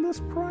I pay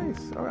list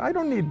price? I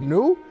don't need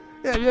new.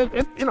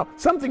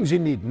 Some things you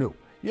need new.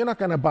 You're not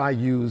going to buy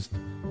used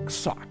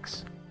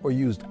socks or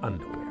used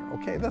underwear.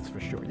 Okay, that's for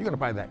sure. You're going to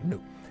buy that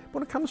new.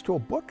 When it comes to a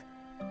book,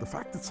 the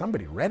fact that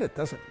somebody read it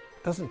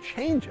doesn't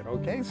change it.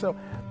 Okay, so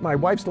my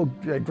wife still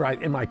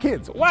drives, and my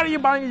kids, why are you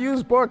buying a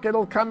used book?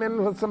 It'll come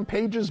in with some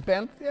pages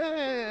bent.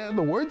 Yeah,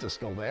 the words are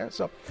still there.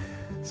 So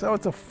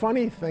it's a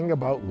funny thing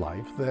about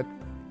life that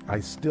I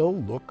still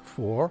look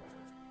for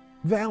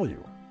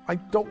value. I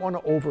don't want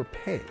to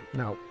overpay.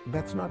 Now,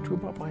 that's not true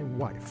about my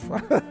wife.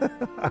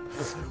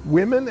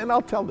 Women, and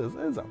I'll tell this,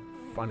 there's a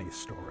funny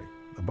story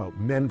about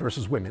men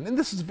versus women, and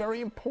this is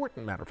very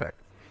important, matter of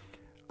fact.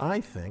 I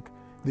think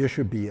there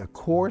should be a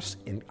course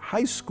in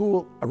high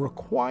school, a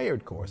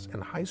required course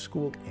in high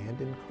school and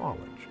in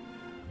college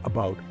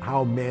about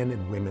how men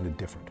and women are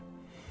different.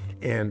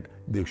 And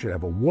they should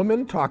have a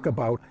woman talk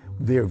about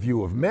their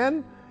view of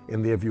men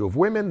and their view of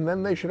women, and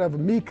then they should have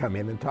me come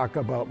in and talk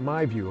about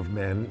my view of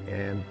men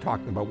and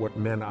talking about what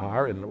men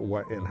are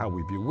and how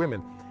we view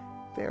women.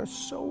 They're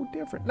so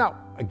different. Now,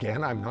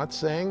 again, I'm not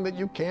saying that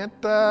you can't,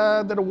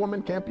 that a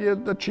woman can't be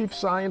the chief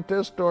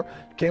scientist or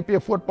can't be a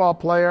football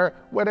player.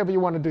 Whatever you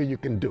want to do, you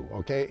can do,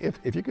 okay,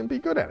 if you can be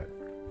good at it.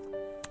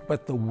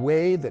 But the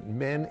way that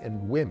men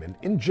and women,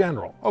 in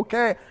general,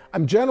 okay,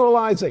 I'm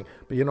generalizing,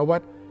 but you know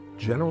what?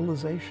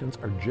 Generalizations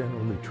are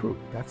generally true.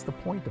 That's the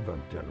point of a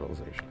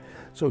generalization.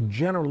 So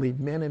generally,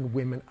 men and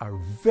women are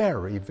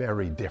very,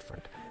 very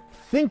different.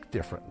 Think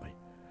differently.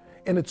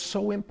 And it's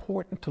so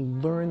important to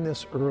learn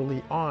this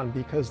early on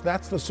because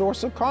that's the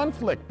source of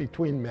conflict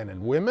between men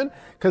and women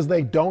because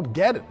they don't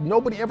get it.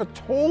 Nobody ever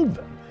told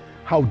them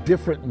how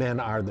different men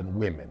are than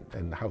women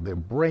and how their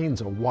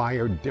brains are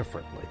wired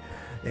differently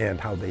and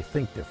how they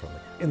think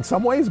differently. In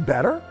some ways,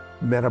 better.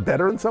 Men are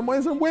better in some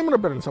ways and women are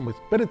better in some ways.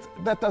 But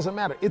that doesn't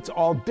matter. It's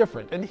all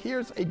different. And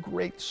here's a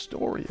great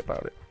story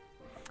about it.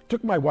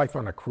 Took my wife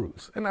on a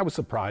cruise, and I was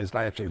surprised.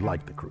 I actually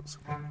liked the cruise.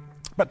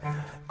 But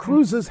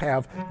cruises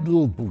have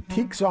little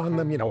boutiques on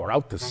them, or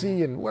out to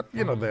sea, and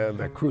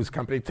the cruise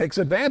company takes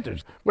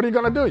advantage. What are you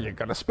going to do? You're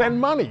going to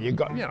spend money. You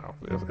go,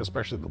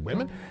 especially the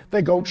women,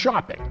 they go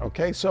shopping,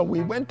 okay? So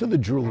we went to the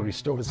jewelry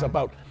store. It was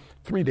about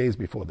 3 days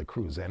before the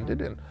cruise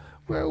ended, and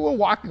we're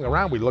walking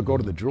around. We go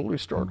to the jewelry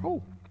store,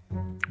 and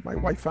my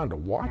wife found a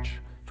watch.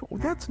 Oh,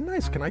 that's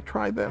nice. Can I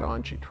try that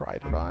on? She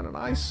tried it on, and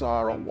I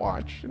saw a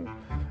watch, and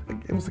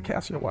it was the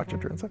Casio watch, it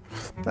turns out.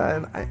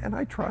 And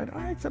I tried it.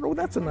 I said, oh,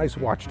 that's a nice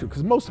watch, too,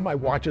 because most of my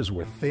watches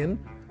were thin.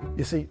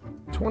 You see,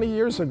 20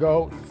 years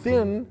ago,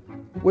 thin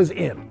was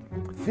in.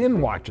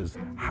 Thin watches,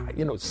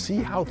 see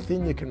how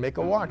thin you can make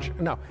a watch.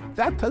 Now,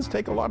 that does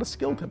take a lot of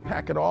skill to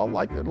pack it all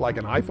like an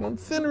iPhone.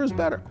 Thinner is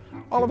better.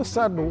 All of a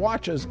sudden,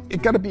 watches,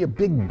 it got to be a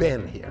big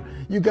Ben here.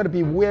 You got to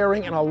be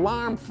wearing an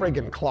alarm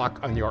friggin' clock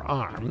on your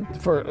arm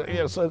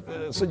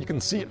so you can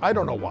see. I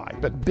don't know why,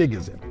 but big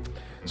is it.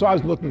 So I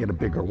was looking at a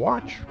bigger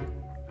watch,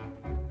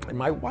 and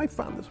my wife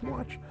found this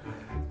watch.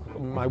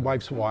 My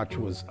wife's watch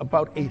was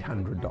about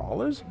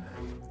 $800,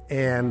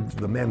 and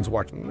the men's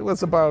watch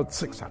was about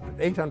 $600,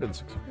 $800,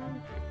 $600.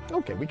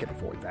 Okay, we can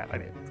afford that. I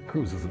mean,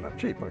 cruises are not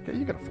cheap. Okay,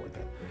 you can afford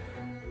that.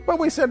 But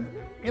we said,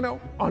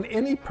 on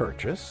any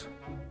purchase,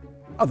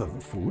 other than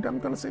food, I'm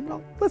going to say,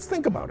 well, let's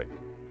think about it.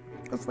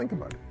 Let's think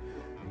about it.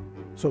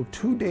 So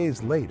 2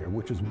 days later,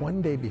 which is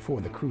 1 day before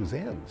the cruise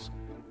ends,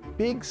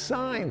 big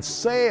sign,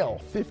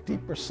 sale,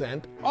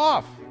 50%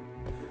 off.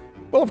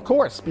 Well, of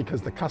course,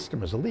 because the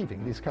customers are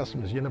leaving. These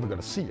customers you're never going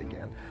to see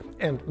again.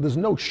 And there's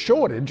no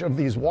shortage of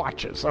these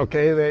watches,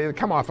 okay? They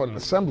come off an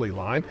assembly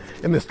line,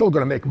 and they're still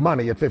going to make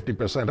money at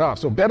 50% off.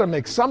 So better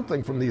make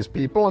something from these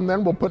people, and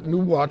then we'll put new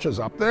watches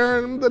up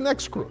there in the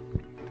next crew.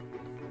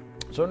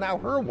 So now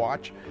her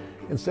watch,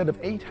 instead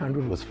of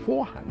 $800, was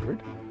 $400,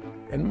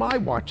 and my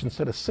watch,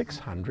 instead of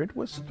 $600,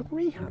 was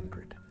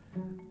 $300.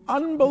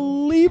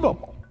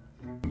 Unbelievable.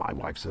 My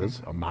wife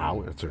says,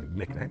 Mao, it's her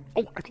nickname.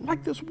 Oh, I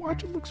like this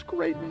watch. It looks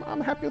great.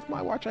 I'm happy with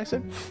my watch. I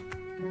said,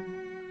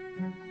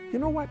 you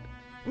know what?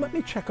 Let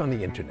me check on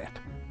the internet.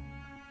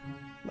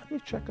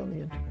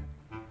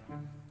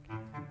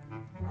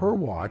 Her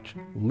watch,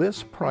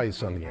 list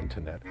price on the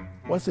internet,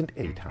 wasn't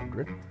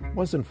 $800,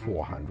 wasn't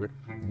 $400,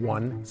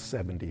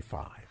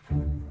 $175.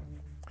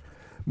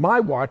 My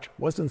watch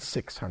wasn't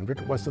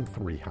 $600, wasn't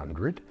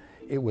 $300,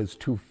 it was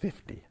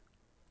 $250,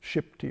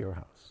 shipped to your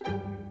house.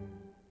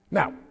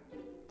 Now,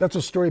 that's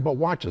a story about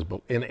watches,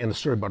 but and a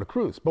story about a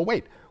cruise. But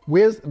wait,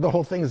 where's the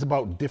whole thing is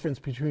about difference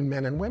between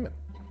men and women?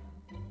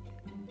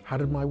 How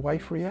did my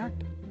wife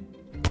react?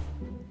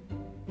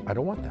 I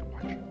don't want that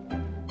watch.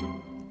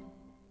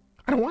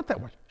 I don't want that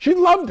watch. She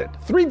loved it.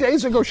 3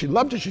 days ago, she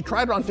loved it. She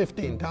tried it on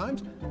 15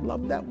 times.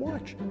 Loved that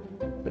watch.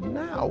 But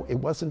now, it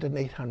wasn't an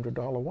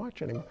 $800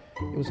 watch anymore.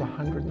 It was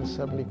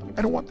 $170.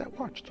 I don't want that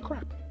watch. It's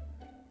crap.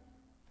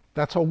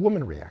 That's how a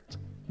woman reacts.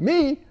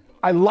 Me,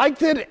 I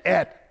liked it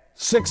at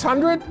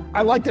 $600.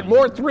 I liked it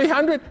more at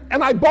 $300.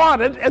 And I bought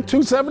it at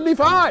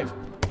 $275.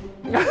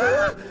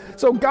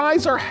 So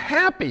guys are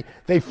happy.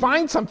 They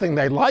find something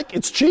they like.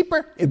 It's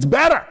cheaper. It's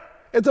better.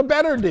 It's a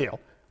better deal.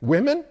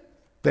 Women,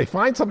 they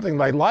find something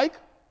they like.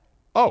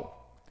 Oh,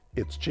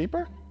 it's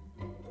cheaper?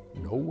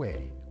 No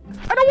way.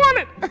 I don't want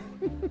it.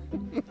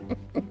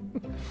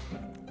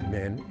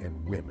 Men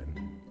and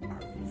women are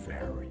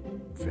very,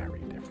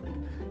 very different.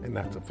 And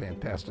that's a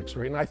fantastic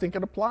story. And I think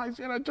it applies,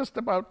 just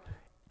about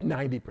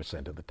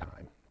 90% of the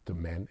time to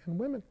men and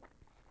women.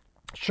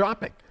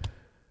 Shopping.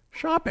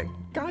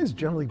 Guys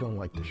generally don't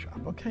like to shop,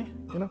 okay?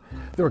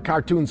 There are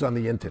cartoons on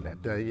the internet.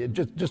 You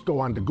just go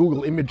on to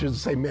Google Images,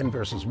 say men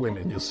versus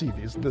women. You'll see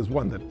these. There's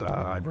one that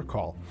I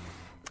recall.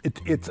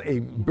 It's a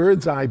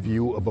bird's eye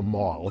view of a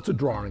mall. It's a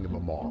drawing of a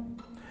mall.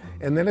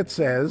 And then it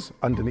says,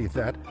 underneath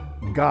that,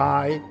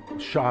 guy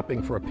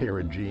shopping for a pair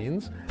of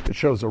jeans. It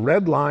shows a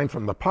red line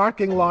from the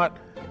parking lot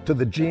to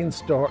the jeans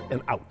store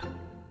and out,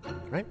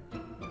 right?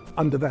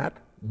 Under that,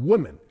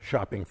 woman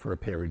shopping for a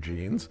pair of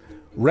jeans.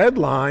 Red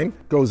line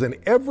goes in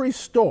every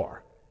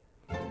store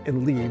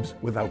and leaves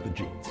without the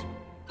jeans.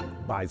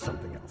 Buys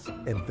something else.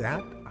 And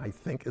that, I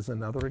think, is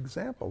another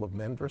example of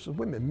men versus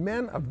women.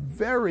 Men are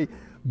very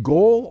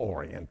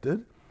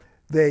goal-oriented.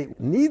 They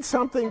need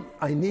something.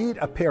 I need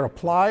a pair of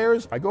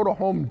pliers. I go to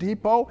Home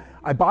Depot,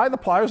 I buy the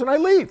pliers, and I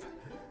leave.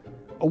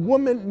 A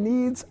woman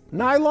needs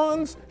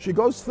nylons. She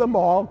goes to the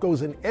mall,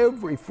 goes in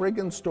every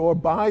friggin' store,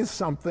 buys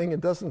something,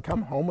 and doesn't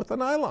come home with a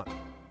nylon.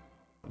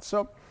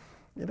 So,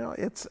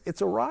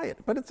 it's a riot,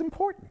 but it's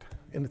important.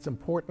 And it's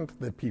important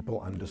that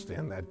people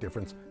understand that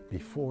difference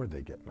before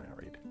they get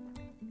married.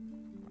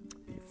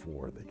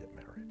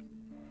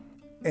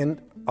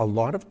 And a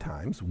lot of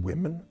times,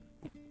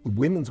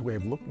 women's way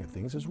of looking at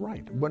things is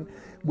right.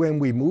 When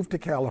we moved to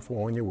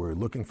California, we were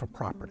looking for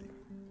property.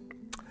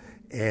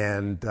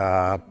 And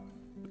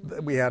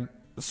we had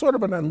sort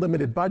of an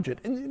unlimited budget.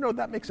 And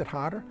that makes it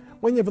harder.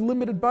 When you have a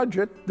limited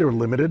budget, there are a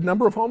limited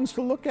number of homes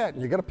to look at,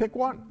 and you got to pick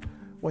one.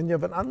 When you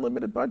have an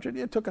unlimited budget,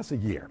 it took us a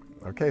year.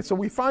 Okay, so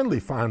we finally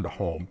found a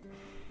home,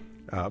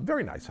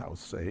 very nice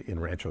house in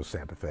Rancho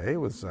Santa Fe. It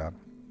was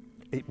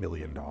 $8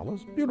 million.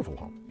 Beautiful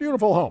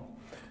home.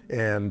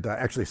 And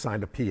actually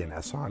signed a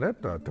P&S on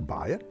it to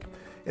buy it.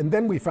 And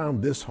then we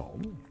found this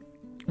home,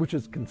 which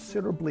is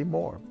considerably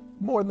more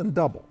than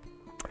double.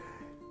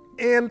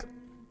 And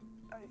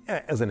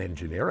as an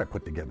engineer, I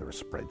put together a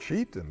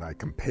spreadsheet and I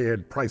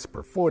compared price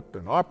per foot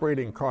and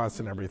operating costs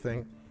and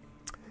everything.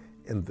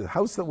 In the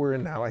house that we're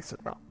in now, I said,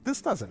 well,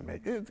 this doesn't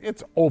make it.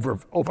 It's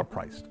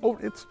overpriced.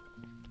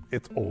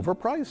 It's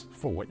overpriced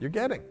for what you're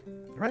getting,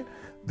 right?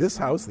 This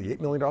house, the $8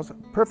 million,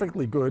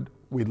 perfectly good.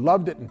 I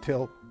loved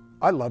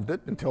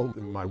it until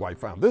my wife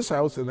found this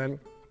house, and then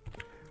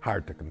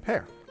hard to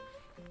compare.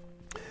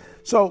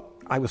 So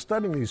I was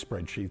studying these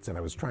spreadsheets, and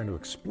I was trying to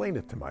explain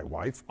it to my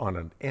wife on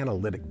an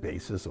analytic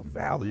basis of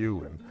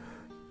value and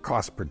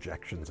cost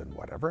projections and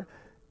whatever.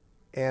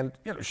 And,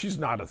 she's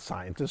not a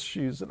scientist,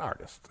 she's an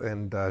artist.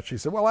 And she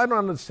said, well, I don't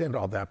understand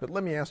all that, but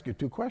let me ask you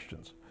 2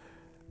 questions.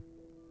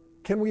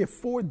 Can we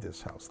afford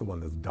this house, the one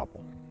that's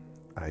double?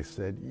 I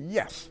said,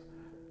 yes.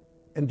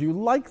 And do you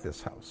like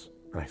this house?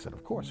 And I said,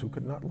 of course, who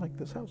could not like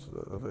this house?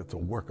 It's a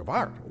work of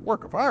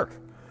art.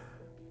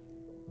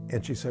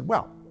 And she said,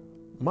 well,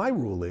 my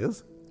rule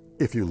is,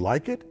 if you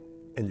like it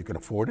and you can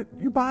afford it,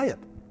 you buy it.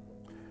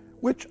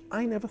 Which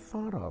I never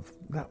thought of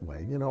that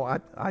way.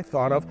 I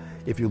thought of,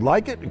 if you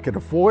like it and can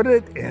afford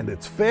it, and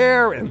it's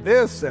fair, and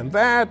this and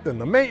that,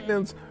 and the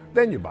maintenance,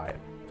 then you buy it.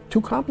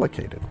 Too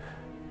complicated.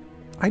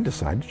 I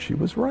decided she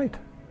was right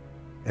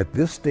at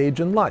this stage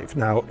in life.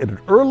 Now, at an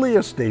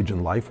earlier stage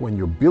in life, when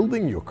you're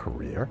building your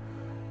career,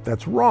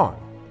 that's wrong.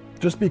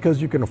 Just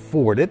because you can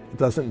afford it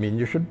doesn't mean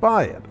you should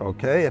buy it,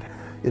 okay?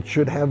 It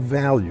should have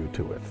value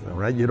to it, all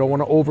right? You don't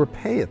want to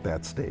overpay at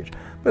that stage.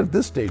 But at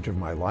this stage of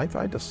my life,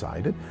 I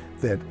decided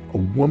that a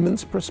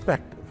woman's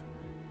perspective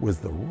was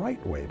the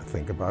right way to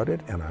think about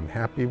it, and I'm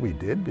happy we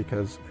did,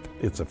 because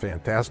it's a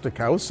fantastic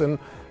house, and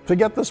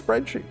forget the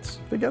spreadsheets.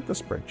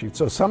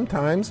 So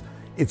sometimes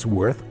it's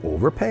worth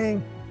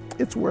overpaying.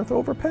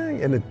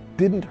 And it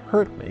didn't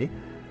hurt me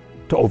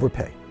to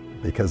overpay,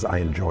 because I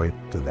enjoy it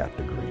to that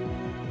degree.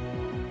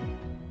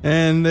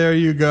 And there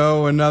you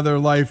go, another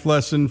life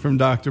lesson from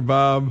Dr.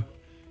 Bob.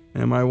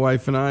 And my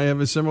wife and I have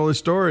a similar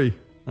story.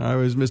 I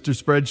was Mr.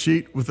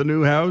 Spreadsheet with a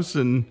new house,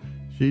 and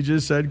she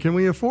just said, can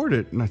we afford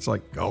it? And it's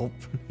like, gulp.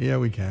 Yeah,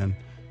 we can.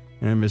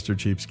 And Mr.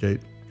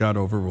 Cheapskate got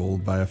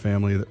overruled by a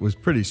family that was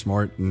pretty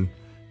smart, and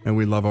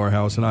we love our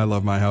house, and I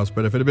love my house.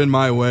 But if it had been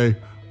my way,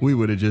 we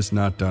would have just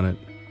not done it.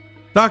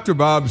 Dr.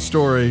 Bob's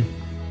story,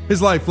 his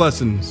life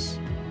lessons.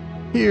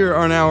 Here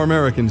are Our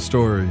American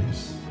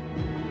Stories.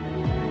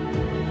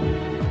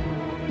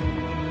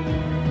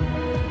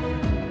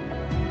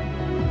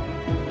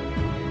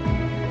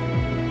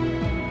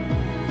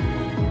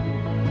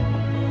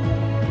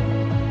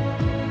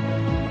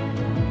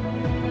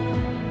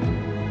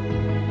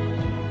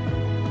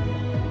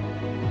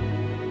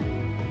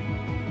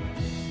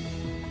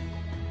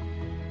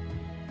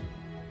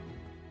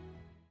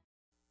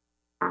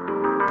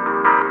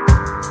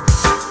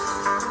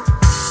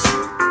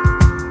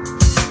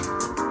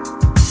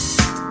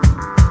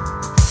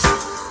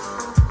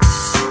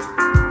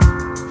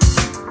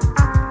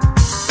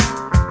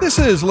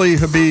 This is Lee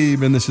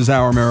Habib, and this is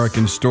Our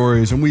American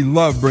Stories, and we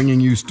love bringing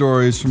you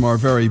stories from our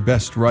very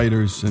best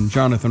writers. And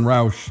Jonathan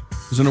Rauch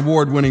is an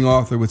award-winning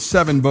author with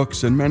 7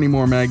 books and many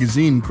more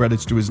magazine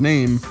credits to his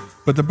name.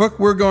 But the book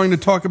we're going to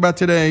talk about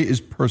today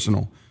is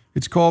personal.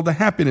 It's called The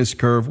Happiness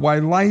Curve, Why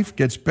Life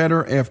Gets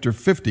Better After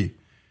 50.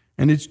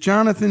 And it's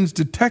Jonathan's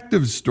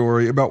detective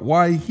story about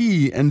why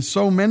he and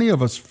so many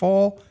of us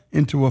fall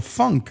into a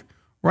funk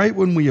right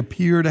when we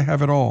appear to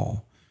have it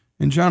all.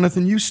 And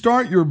Jonathan, you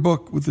start your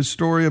book with the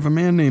story of a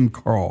man named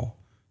Carl.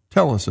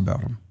 Tell us about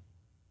him.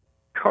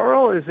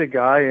 Carl is a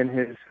guy in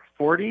his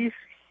 40s.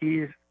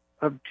 He's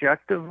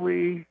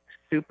objectively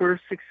super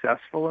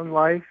successful in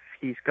life.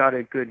 He's got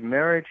a good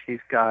marriage. He's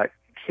got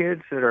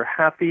kids that are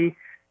happy.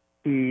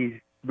 He's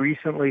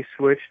recently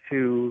switched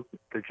to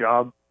the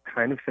job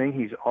kind of thing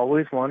he's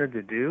always wanted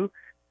to do.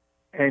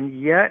 And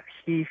yet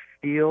he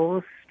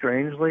feels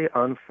strangely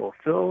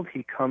unfulfilled.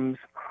 He comes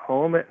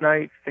home at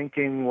night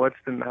thinking, what's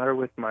the matter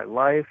with my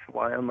life?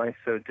 Why am I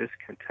so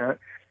discontent?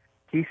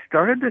 He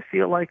started to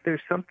feel like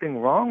there's something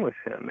wrong with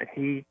him.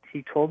 He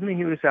told me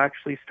he was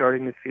actually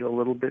starting to feel a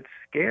little bit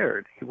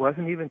scared. He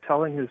wasn't even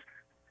telling his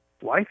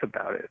wife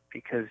about it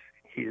because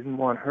he didn't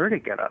want her to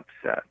get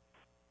upset.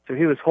 So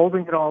he was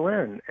holding it all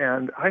in.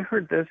 And I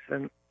heard this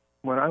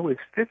when I was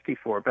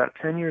 54, about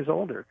 10 years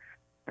older.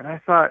 And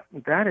I thought,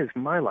 that is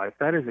my life.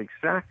 That is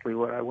exactly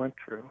what I went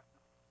through.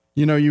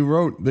 You know, you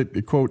wrote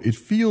that, quote, it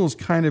feels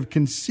kind of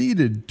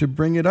conceited to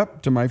bring it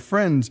up to my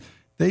friends.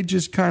 They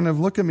just kind of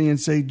look at me and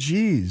say,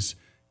 geez,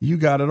 you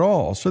got it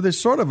all. So there's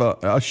sort of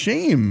a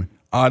shame,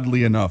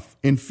 oddly enough,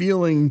 in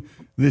feeling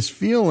this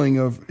feeling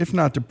of, if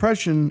not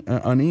depression,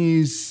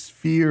 unease,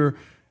 fear,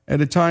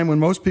 at a time when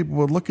most people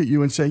would look at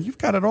you and say, you've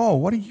got it all.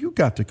 What do you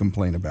got to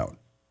complain about?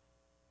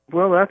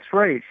 Well, that's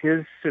right.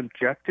 His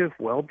subjective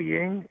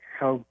well-being,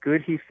 how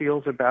good he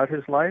feels about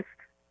his life,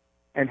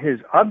 and his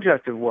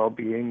objective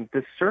well-being,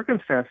 the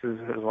circumstances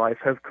of his life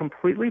have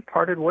completely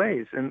parted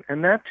ways. And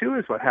that, too,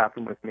 is what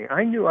happened with me.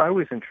 I knew I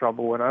was in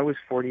trouble when I was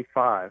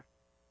 45.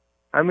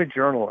 I'm a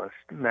journalist,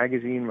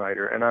 magazine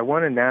writer, and I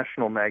won a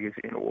National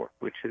Magazine Award,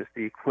 which is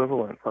the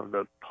equivalent of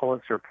the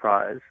Pulitzer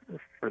Prize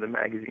for the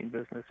magazine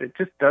business. It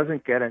just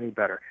doesn't get any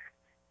better.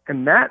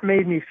 And that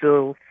made me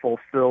feel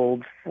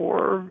fulfilled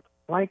for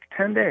like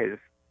 10 days.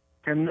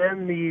 And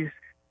then these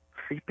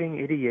creeping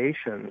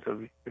ideations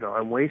of,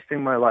 I'm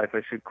wasting my life.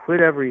 I should quit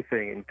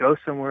everything and go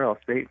somewhere else.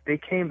 They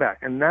came back.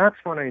 And that's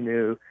when I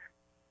knew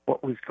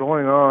what was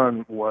going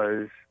on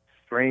was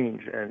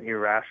strange and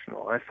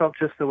irrational. I felt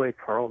just the way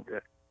Carl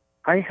did.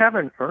 I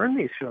haven't earned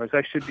these feelings.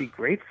 I should be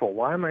grateful.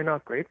 Why am I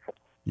not grateful?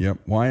 Yep.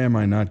 Why am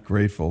I not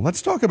grateful?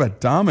 Let's talk about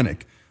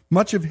Dominic.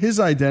 Much of his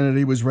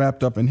identity was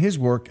wrapped up in his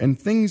work, and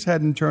things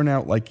hadn't turned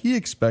out like he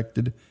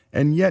expected,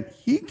 and yet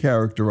he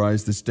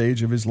characterized the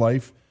stage of his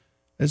life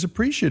as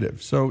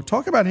appreciative. So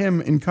talk about him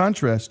in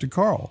contrast to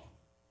Carl.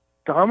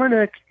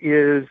 Dominic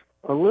is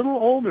a little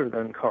older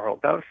than Carl,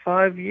 about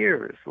 5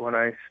 years when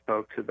I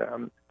spoke to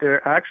them.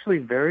 They're actually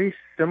very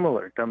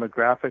similar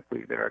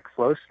demographically. They're a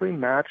closely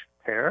matched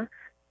pair.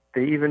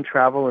 They even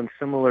travel in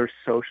similar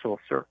social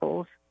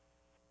circles.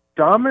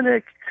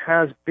 Dominic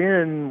has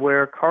been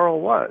where Carl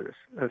was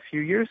a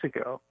few years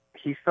ago.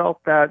 He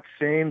felt that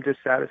same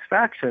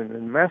dissatisfaction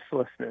and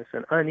restlessness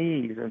and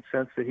unease and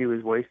sense that he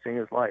was wasting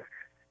his life.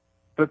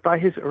 But by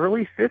his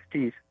early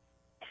 50s,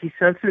 he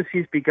senses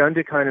he's begun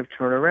to kind of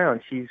turn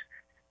around. He's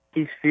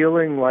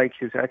feeling like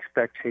his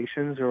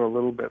expectations are a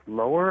little bit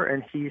lower,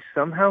 and he's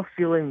somehow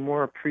feeling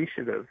more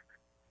appreciative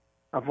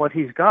of what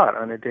he's got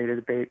on a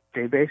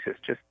day-to-day basis,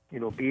 just,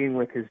 being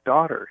with his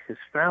daughter, his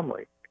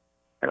family.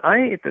 And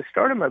at the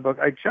start of my book,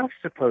 I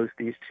juxtaposed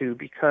these two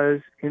because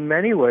in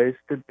many ways,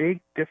 the big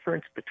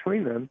difference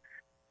between them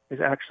is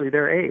actually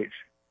their age.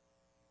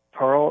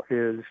 Carl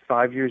is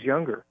 5 years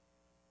younger.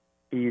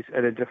 He's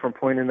at a different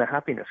point in the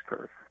happiness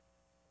curve.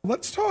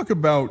 Let's talk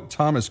about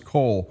Thomas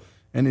Cole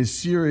and his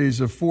series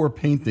of 4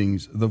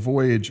 paintings, The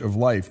Voyage of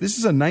Life. This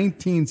is a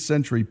 19th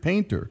century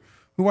painter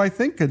who I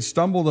think had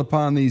stumbled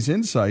upon these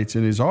insights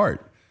in his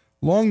art.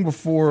 long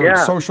before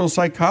social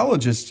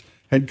psychologists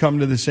had come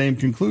to the same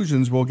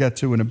conclusions we'll get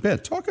to in a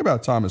bit. Talk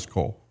about Thomas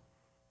Cole.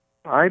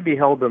 I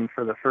beheld them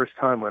for the first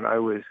time when I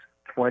was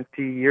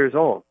 20 years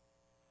old,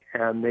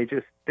 and they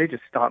just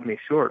stopped me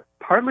short,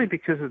 partly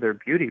because of their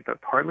beauty,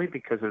 but partly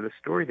because of the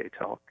story they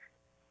tell.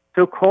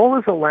 So Cole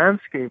is a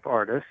landscape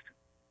artist,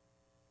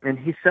 and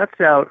he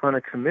sets out on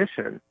a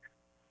commission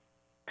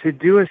to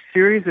do a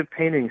series of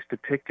paintings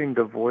depicting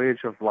the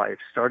voyage of life,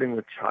 starting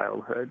with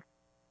childhood.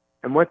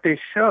 And what they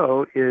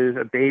show is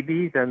a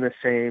baby, then the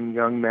same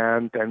young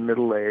man, then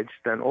middle age,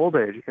 then old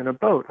age, in a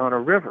boat on a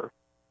river.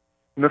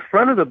 In the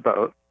front of the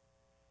boat,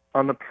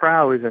 on the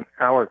prow, is an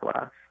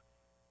hourglass.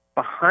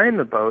 Behind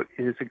the boat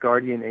is a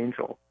guardian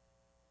angel,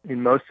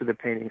 in most of the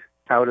paintings,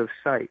 out of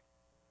sight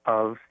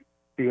of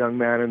the young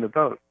man in the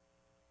boat.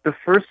 The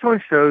first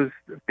one shows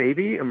the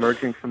baby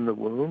emerging from the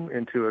womb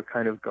into a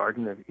kind of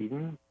Garden of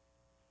Eden.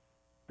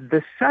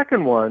 The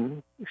second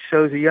one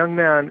shows a young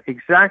man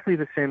exactly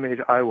the same age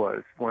I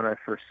was when I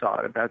first saw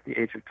it, about the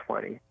age of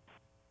 20.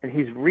 And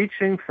he's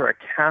reaching for a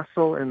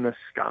castle in the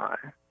sky.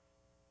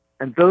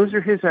 And those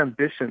are his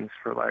ambitions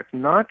for life,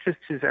 not just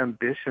his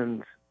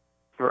ambitions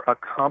for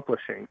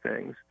accomplishing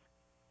things,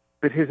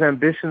 but his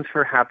ambitions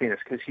for happiness,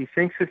 because he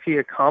thinks if he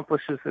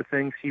accomplishes the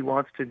things he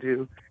wants to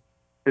do,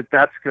 that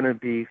that's going to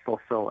be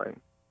fulfilling.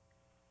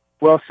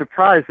 Well,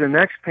 surprise, the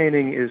next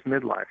painting is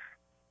midlife.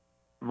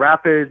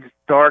 Rapids,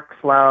 dark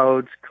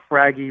clouds,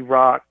 craggy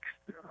rocks.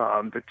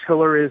 The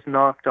tiller is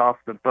knocked off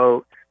the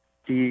boat.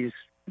 He's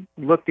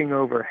looking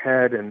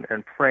overhead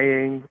and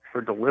praying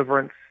for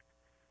deliverance.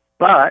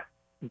 But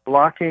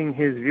blocking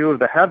his view of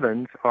the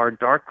heavens are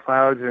dark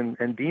clouds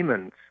and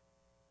demons.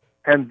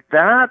 And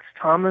that's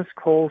Thomas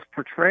Cole's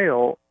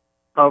portrayal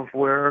of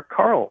where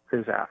Carl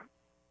is at.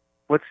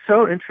 What's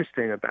so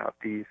interesting about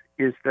these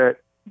is that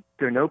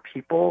there are no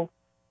people,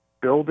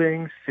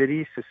 buildings,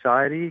 cities,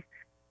 society,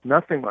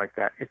 nothing like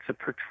that. It's a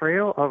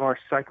portrayal of our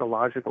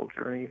psychological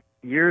journey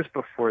years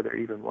before there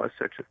even was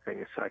such a thing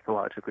as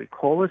psychologically.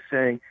 Cole is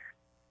saying,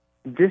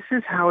 this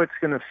is how it's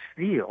going to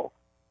feel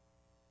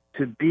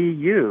to be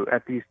you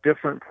at these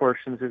different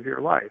portions of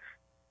your life.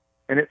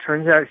 And it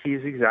turns out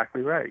he's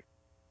exactly right.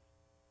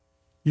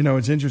 You know,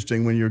 it's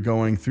interesting when you're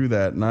going through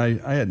that, and I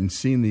hadn't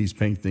seen these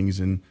paintings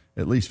in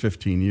at least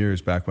 15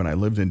 years back when I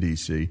lived in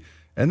D.C.,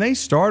 and they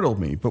startled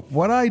me. But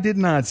what I did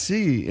not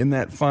see in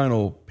that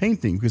final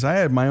painting, because I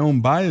had my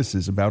own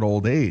biases about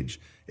old age,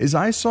 is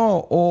I saw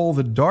all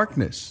the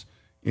darkness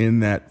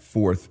in that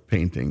fourth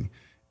painting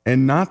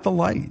and not the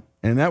light.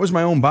 And that was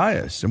my own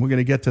bias, and we're going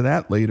to get to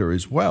that later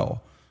as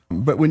well.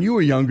 But when you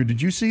were younger,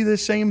 did you see the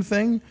same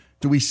thing?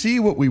 Do we see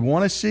what we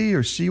want to see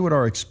or see what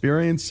our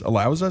experience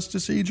allows us to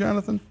see,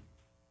 Jonathan?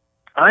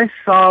 I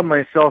saw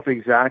myself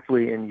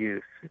exactly in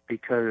youth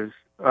because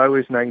I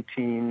was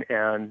 19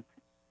 and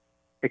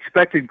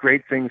expected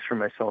great things for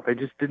myself. I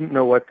just didn't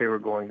know what they were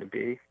going to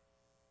be.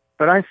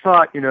 But I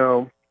thought,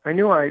 I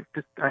knew I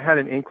had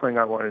an inkling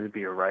I wanted to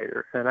be a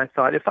writer. And I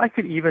thought if I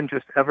could even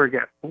just ever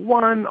get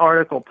one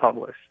article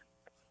published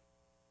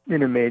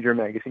in a major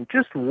magazine,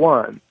 just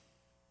one,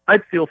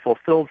 I'd feel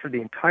fulfilled for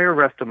the entire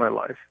rest of my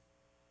life.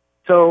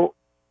 So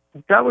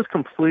that was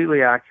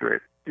completely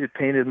accurate. It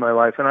painted my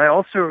life. And I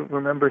also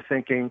remember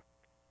thinking,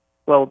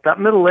 well, that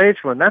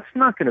middle-aged one, that's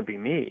not going to be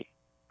me.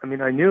 I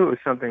mean, I knew it was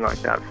something like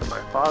that for my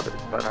father,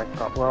 but I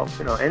thought, well,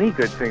 any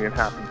good thing that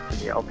happens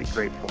to me, I'll be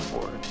grateful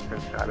for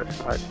and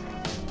satisfied.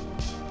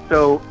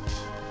 So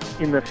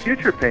in the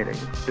future painting,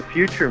 the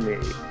future me,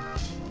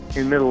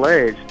 in middle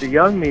age, the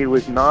young me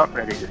was not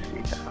ready to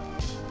see that.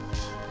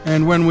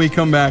 And when we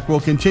come back, we'll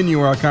continue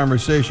our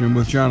conversation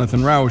with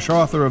Jonathan Rauch,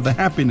 author of The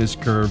Happiness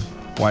Curve,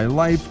 Why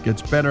Life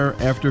Gets Better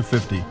After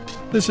 50.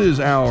 This is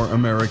Our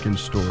American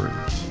Story.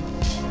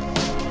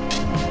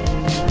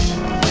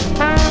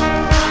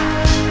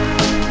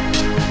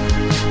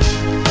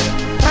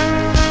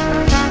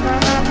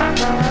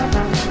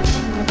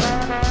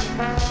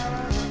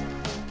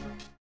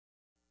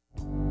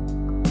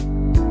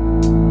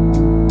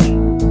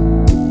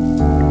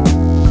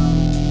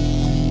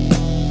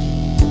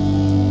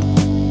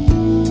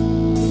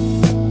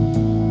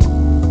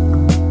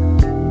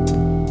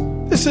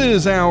 This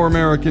is Our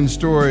American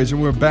Stories,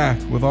 and we're back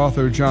with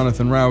author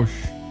Jonathan Rauch,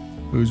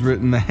 who's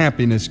written The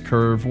Happiness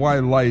Curve, Why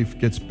Life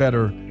Gets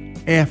Better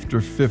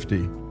After 50.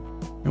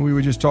 And we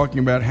were just talking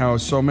about how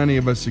so many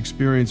of us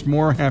experience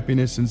more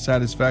happiness and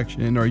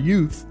satisfaction in our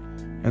youth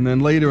and then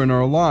later in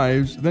our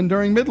lives than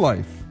during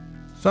midlife,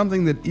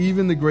 something that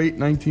even the great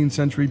 19th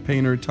century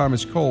painter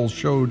Thomas Cole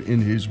showed in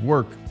his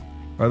work.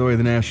 By the way,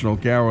 the National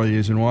Gallery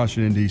is in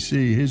Washington,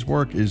 D.C. His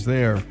work is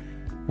there.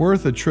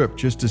 Worth a trip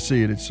just to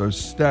see it. It's so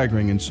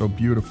staggering and so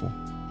beautiful.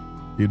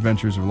 The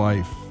Adventures of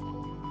Life.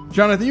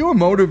 Jonathan, you were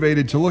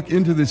motivated to look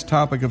into this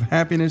topic of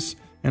happiness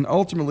and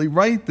ultimately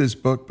write this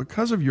book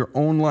because of your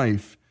own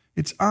life.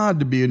 It's odd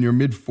to be in your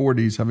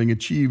mid-40s having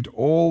achieved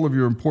all of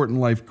your important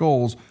life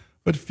goals,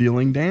 but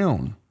feeling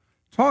down.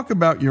 Talk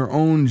about your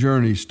own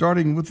journey,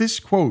 starting with this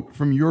quote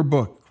from your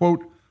book.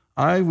 Quote,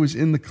 "I was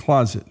in the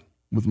closet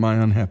with my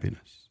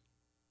unhappiness."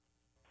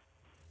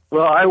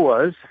 Well, I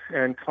was,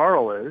 and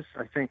Carl is.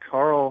 I think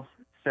Carl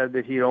said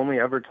that he only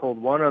ever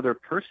told one other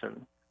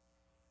person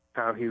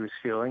how he was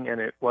feeling,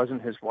 and it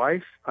wasn't his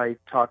wife. I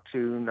talked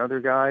to another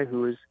guy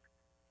who was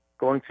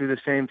going through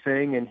the same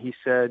thing, and he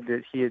said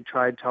that he had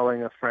tried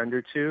telling a friend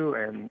or two,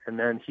 and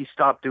then he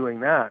stopped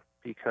doing that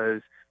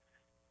because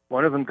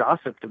one of them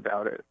gossiped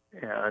about it,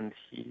 and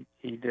he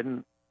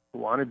didn't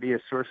want to be a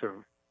source of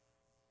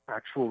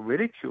actual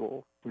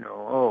ridicule.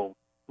 Oh,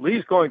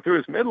 Lee's going through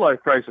his midlife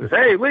crisis.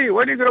 Hey, Lee,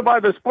 when are you going to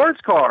buy the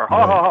sports car?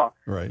 Ha, ha, ha.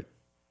 Right.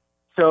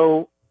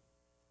 So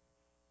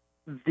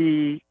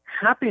the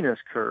happiness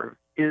curve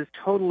is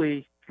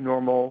totally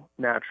normal,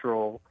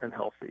 natural, and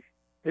healthy.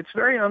 It's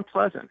very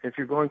unpleasant if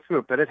you're going through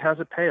it, but it has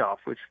a payoff,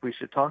 which we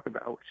should talk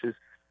about, which is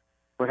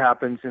what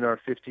happens in our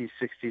 50s,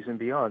 60s, and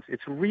beyond.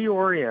 It's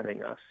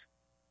reorienting us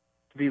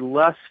to be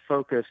less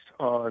focused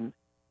on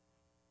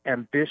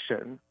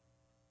ambition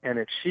and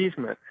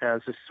achievement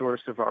as a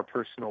source of our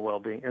personal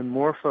well-being and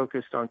more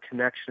focused on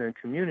connection and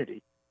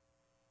community,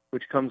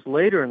 which comes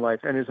later in life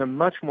and is a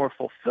much more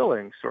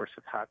fulfilling source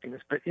of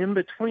happiness. But in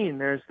between,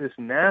 there's this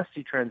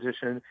nasty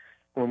transition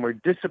when we're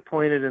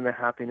disappointed in the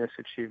happiness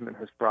achievement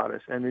has brought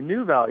us, and the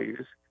new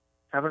values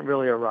haven't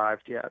really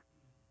arrived yet.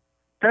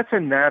 That's a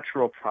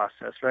natural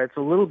process, right? It's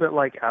a little bit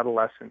like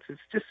adolescence.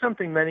 It's just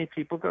something many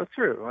people go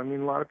through. I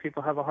mean, a lot of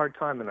people have a hard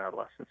time in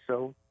adolescence,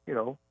 so,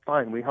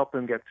 fine, we help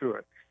them get through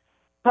it.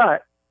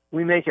 But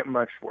we make it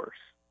much worse.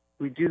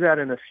 We do that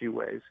in a few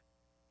ways.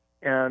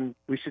 And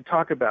we should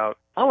talk about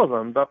all of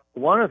them, but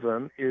one of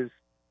them is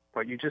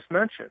what you just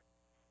mentioned.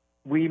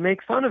 We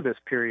make fun of this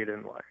period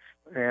in life,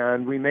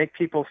 and we make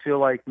people feel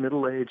like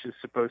middle age is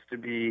supposed to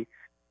be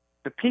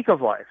the peak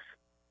of life.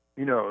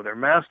 They're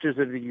masters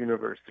of the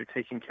universe. They're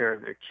taking care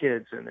of their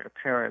kids and their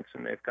parents,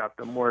 and they've got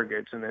the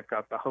mortgage, and they've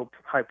got the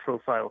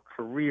high-profile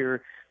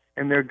career,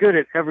 and they're good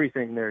at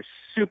everything. They're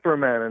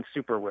supermen and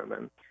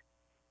superwomen.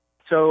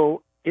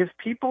 So if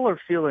people are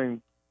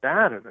feeling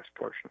bad in this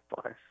portion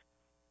of life,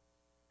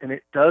 and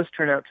it does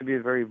turn out to be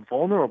a very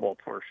vulnerable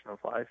portion of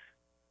life,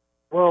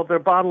 well, they're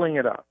bottling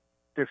it up.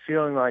 They're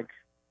feeling like,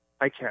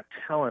 I can't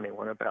tell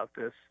anyone about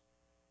this.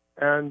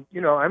 And,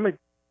 I'm a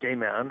gay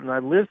man, and I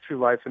lived through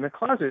life in the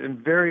closet. And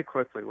very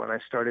quickly, when I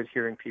started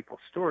hearing people's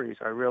stories,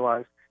 I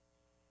realized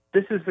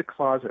this is the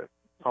closet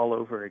all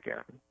over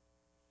again.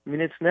 I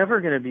mean, it's never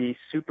going to be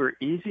super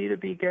easy to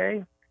be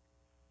gay,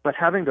 but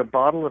having to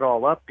bottle it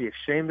all up, be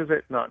ashamed of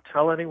it, not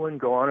tell anyone,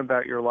 go on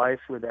about your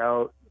life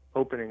without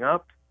opening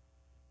up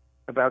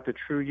about the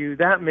true you,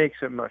 that makes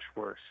it much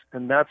worse.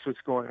 And that's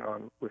what's going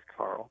on with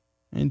Carl.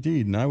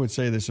 Indeed, and I would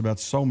say this about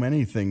so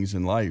many things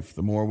in life.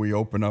 The more we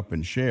open up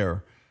and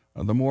share,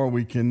 the more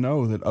we can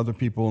know that other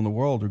people in the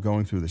world are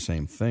going through the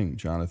same thing,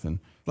 Jonathan.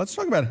 Let's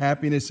talk about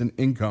happiness and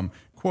income.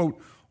 Quote,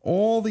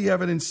 all the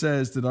evidence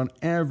says that on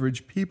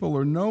average, people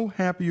are no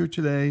happier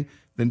today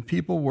than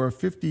people were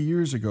 50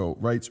 years ago,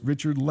 writes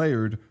Richard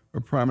Layard,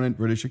 a prominent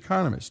British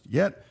economist.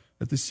 Yet,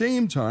 at the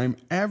same time,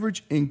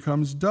 average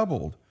incomes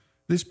doubled.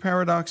 This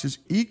paradox is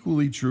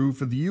equally true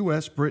for the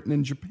U.S., Britain,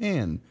 and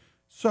Japan.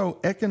 So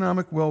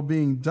economic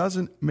well-being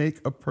doesn't make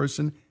a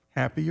person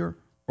happier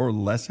or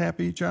less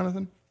happy,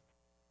 Jonathan?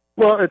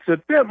 Well, it's a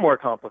bit more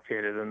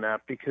complicated than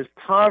that because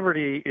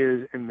poverty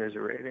is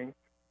immiserating.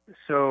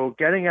 So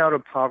getting out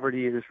of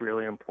poverty is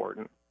really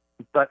important.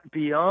 But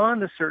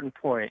beyond a certain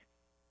point,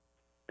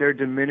 there are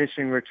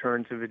diminishing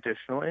returns of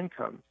additional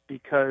income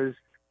because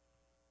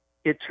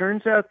it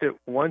turns out that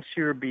once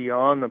you're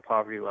beyond the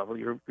poverty level,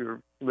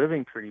 you're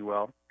living pretty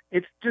well.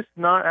 It's just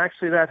not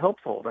actually that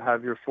helpful to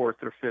have your fourth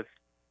or fifth,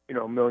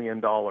 $1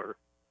 million.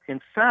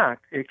 In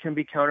fact, it can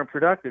be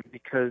counterproductive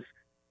because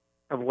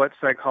of what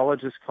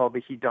psychologists call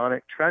the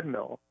hedonic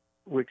treadmill,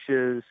 which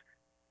is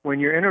when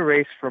you're in a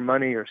race for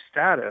money or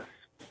status,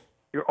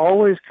 you're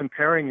always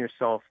comparing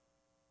yourself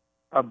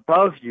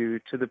above you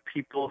to the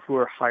people who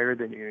are higher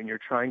than you, and you're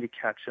trying to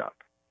catch up.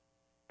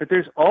 But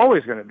there's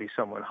always going to be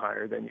someone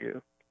higher than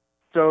you.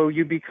 So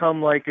you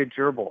become like a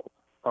gerbil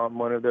on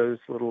one of those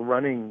little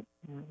running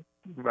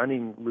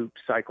loop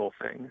cycle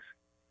things.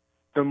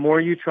 The more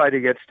you try to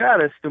get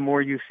status, the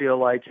more you feel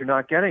like you're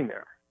not getting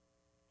there.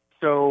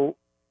 So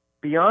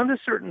beyond a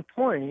certain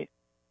point,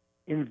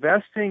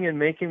 investing in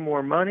making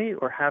more money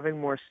or having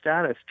more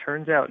status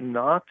turns out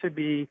not to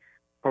be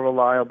a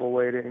reliable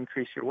way to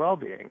increase your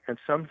well-being, and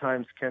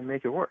sometimes can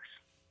make it worse.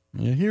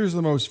 Yeah, here's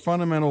the most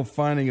fundamental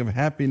finding of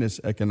happiness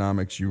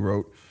economics, you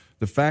wrote.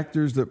 The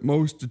factors that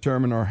most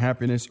determine our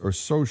happiness are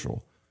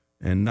social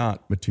and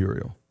not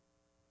material.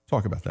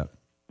 Talk about that.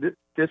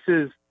 This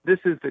is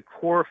the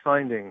core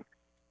finding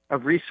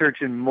of research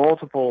in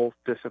multiple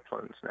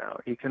disciplines now: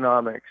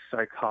 economics,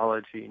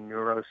 psychology,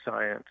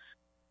 neuroscience.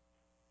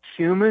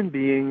 Human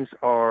beings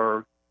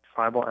are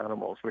tribal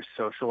animals. We're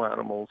social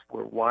animals.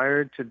 We're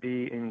wired to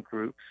be in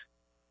groups.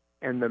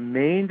 And the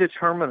main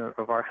determinant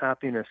of our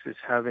happiness is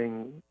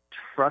having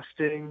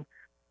trusting,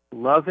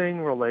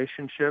 loving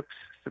relationships,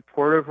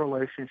 supportive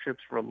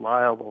relationships,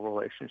 reliable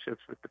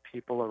relationships with the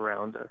people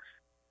around us.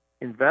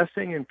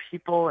 Investing in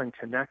people and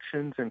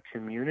connections and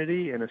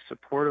community in a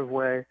supportive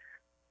way,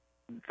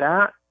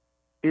 that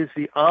is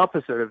the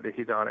opposite of the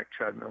hedonic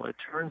treadmill. It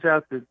turns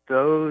out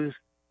that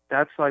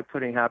that's like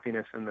putting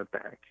happiness in the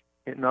bank.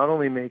 It not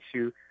only makes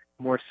you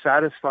more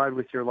satisfied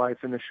with your life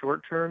in the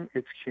short term,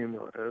 it's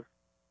cumulative.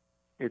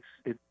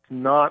 It's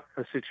not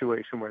a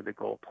situation where the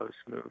goalposts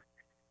move.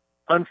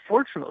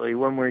 Unfortunately,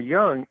 when we're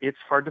young, it's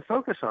hard to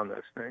focus on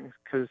those things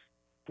because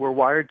we're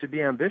wired to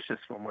be ambitious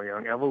when we're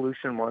young.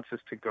 Evolution wants us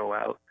to go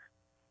out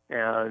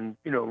and,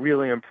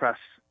 really impress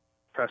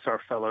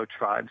our fellow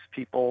tribes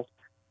people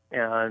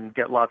and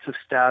get lots of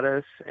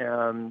status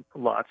and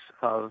lots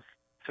of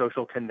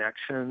social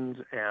connections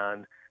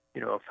and,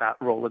 a fat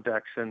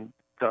Rolodex and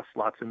thus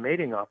lots of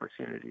mating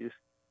opportunities.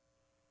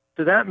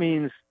 So that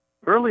means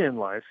early in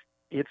life,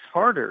 it's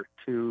harder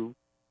to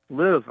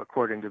live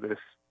according to this,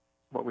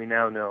 what we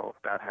now know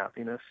about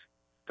happiness.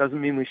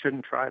 Doesn't mean we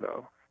shouldn't try,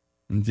 though.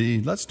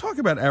 Indeed. Let's talk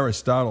about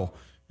Aristotle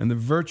and the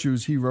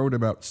virtues he wrote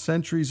about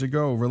centuries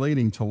ago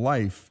relating to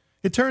life.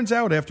 It turns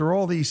out after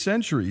all these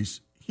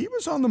centuries, he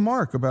was on the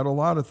mark about a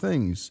lot of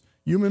things.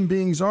 Human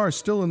beings are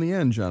still, in the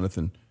end,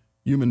 Jonathan,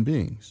 human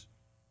beings.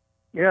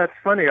 Yeah, it's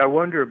funny. I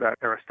wonder about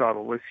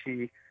Aristotle. Was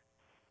he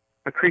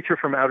a creature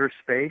from outer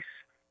space?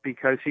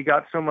 Because he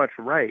got so much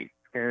right,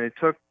 and it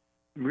took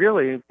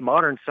really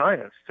modern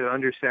science to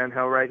understand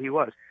how right he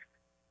was.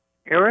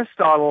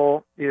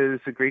 Aristotle is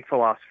a Greek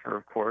philosopher,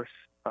 of course,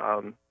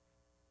 5th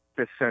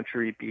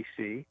century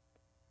BC,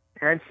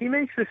 and he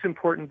makes this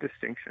important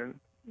distinction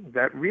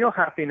that real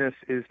happiness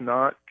is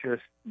not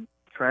just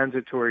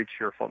transitory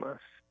cheerfulness.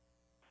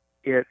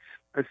 It's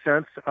a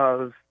sense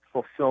of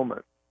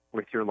fulfillment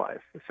with your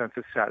life, a sense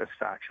of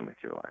satisfaction with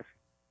your life.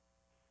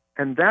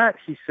 And that,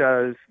 he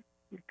says,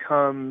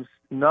 comes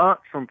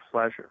not from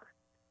pleasure,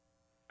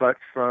 but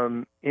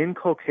from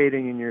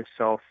inculcating in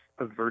yourself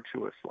a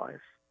virtuous life,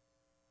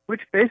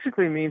 which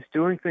basically means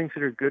doing things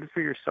that are good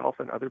for yourself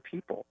and other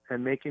people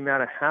and making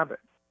that a habit.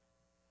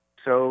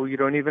 So you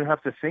don't even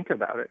have to think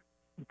about it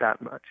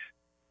that much.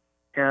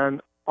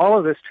 And all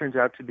of this turns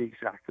out to be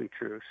exactly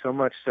true, so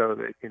much so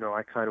that,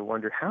 I kind of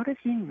wonder, how did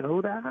he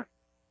know that?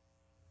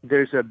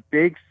 There's a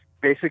big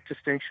basic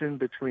distinction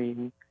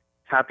between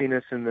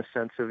happiness in the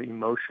sense of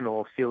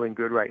emotional feeling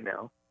good right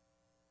now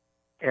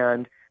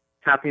and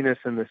happiness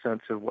in the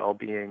sense of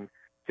well-being,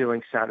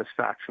 feeling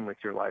satisfaction with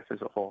your life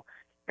as a whole.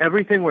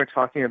 Everything we're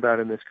talking about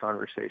in this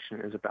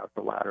conversation is about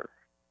the latter.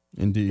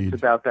 Indeed.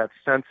 It's about that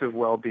sense of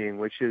well-being,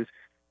 which is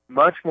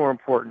much more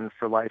important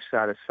for life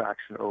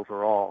satisfaction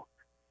overall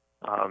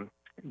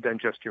than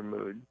just your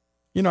mood.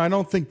 I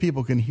don't think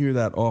people can hear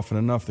that often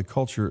enough. The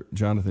culture,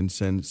 Jonathan,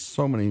 sends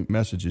so many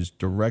messages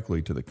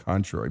directly to the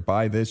contrary.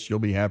 Buy this, you'll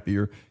be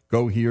happier.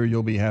 Go here,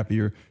 you'll be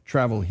happier.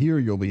 Travel here,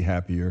 you'll be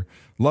happier.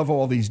 Love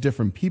all these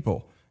different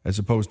people as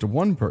opposed to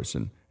one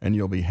person, and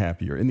you'll be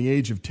happier. In the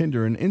age of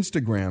Tinder and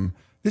Instagram,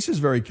 this is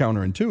very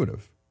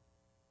counterintuitive.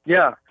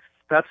 Yeah,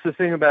 that's the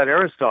thing about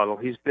Aristotle.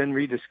 He's been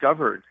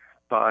rediscovered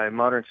by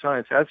modern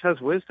science, as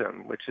has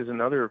wisdom, which is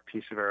another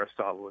piece of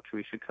Aristotle, which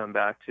we should come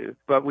back to.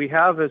 But we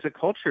have, as a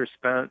culture,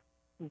 spent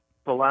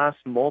the last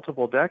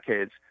multiple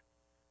decades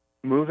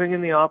moving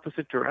in the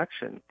opposite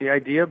direction. The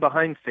idea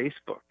behind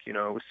Facebook,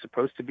 was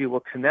supposed to be, we'll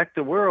connect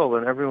the world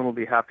and everyone will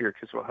be happier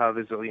because we'll have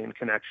a zillion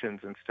connections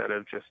instead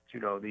of just,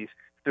 these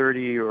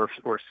 30 or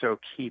so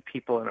key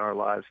people in our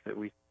lives that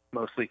we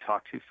mostly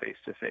talk to face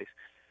to face.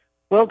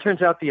 Well, it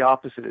turns out the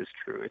opposite is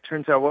true. It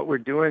turns out what we're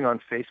doing on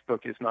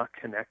Facebook is not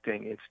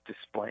connecting, it's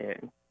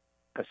displaying,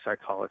 as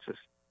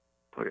psychologists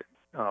put it,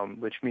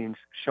 which means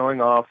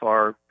showing off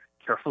our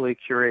carefully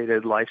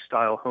curated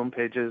lifestyle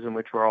homepages in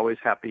which we're always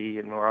happy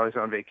and we're always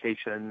on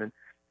vacation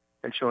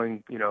and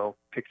showing,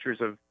 pictures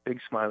of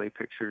big smiley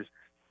pictures.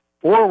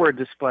 Or we're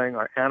displaying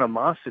our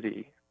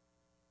animosity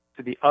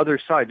to the other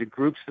side, to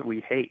groups that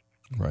we hate,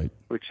 right?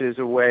 Which is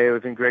a way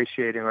of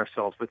ingratiating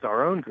ourselves with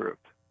our own group.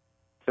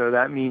 So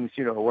that means,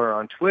 we're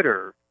on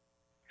Twitter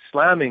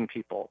slamming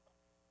people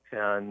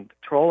and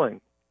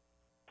trolling.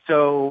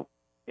 So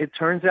it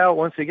turns out,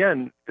 once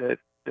again, that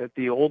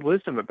the old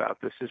wisdom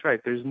about this is right.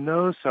 There's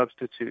no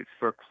substitute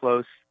for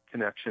close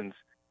connections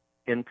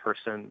in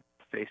person,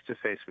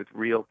 face-to-face with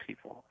real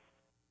people.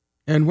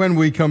 And when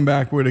we come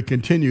back, we're to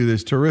continue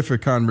this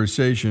terrific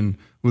conversation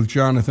with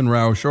Jonathan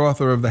Rauch,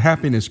 author of The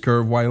Happiness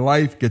Curve, Why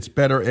Life Gets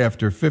Better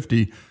After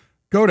 50.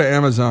 Go to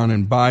Amazon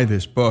and buy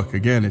this book.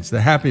 Again, it's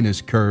The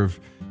Happiness Curve.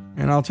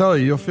 And I'll tell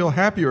you, you'll feel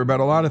happier about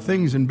a lot of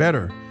things and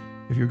better.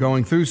 If you're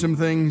going through some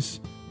things,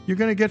 you're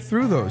going to get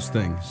through those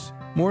things,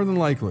 more than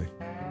likely.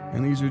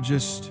 And these are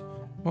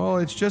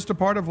it's just a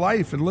part of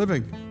life and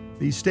living,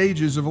 these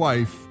stages of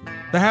life.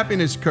 The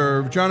Happiness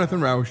Curve, Jonathan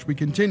Rauch. We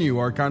continue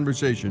our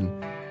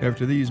conversation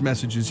after these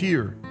messages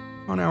here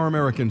on Our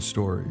American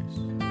Stories.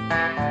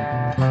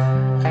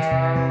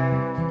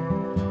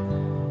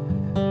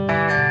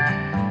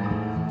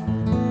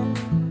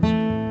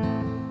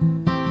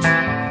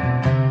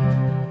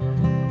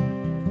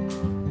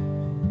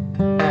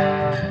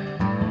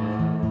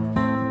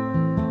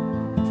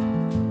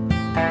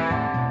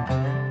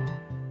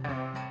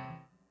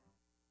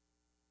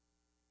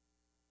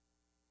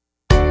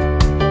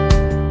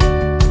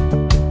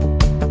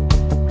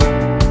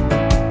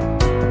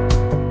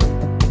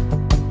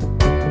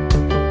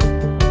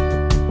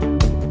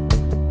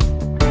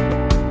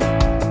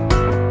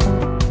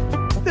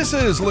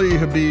 This is Lee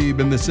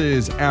Habib, and this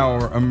is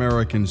Our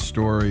American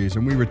Stories.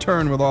 And we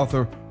return with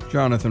author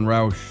Jonathan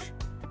Rauch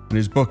in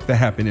his book, The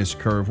Happiness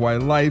Curve, Why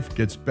Life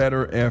Gets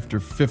Better After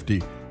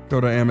 50. Go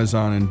to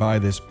Amazon and buy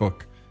this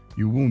book.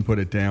 You won't put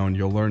it down.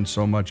 You'll learn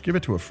so much. Give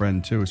it to a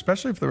friend, too,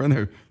 especially if they're in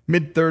their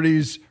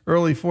mid-30s,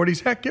 early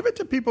 40s. Heck, give it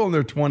to people in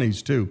their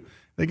 20s, too.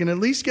 They can at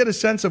least get a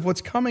sense of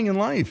what's coming in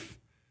life.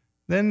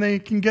 Then they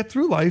can get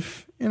through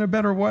life in a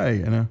better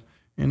way, in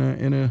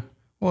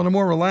a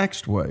more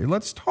relaxed way.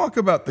 Let's talk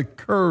about the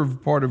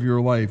curve part of your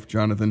life,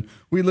 Jonathan.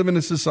 We live in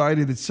a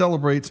society that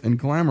celebrates and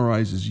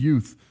glamorizes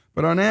youth,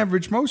 but on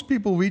average, most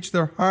people reach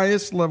their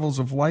highest levels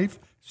of life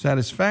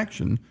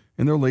satisfaction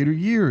in their later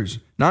years,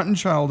 not in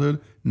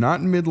childhood, not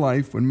in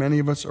midlife, when many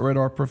of us are at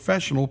our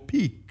professional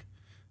peak.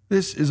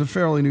 This is a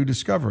fairly new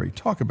discovery.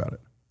 Talk about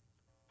it.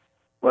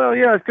 Well,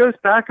 yeah, it goes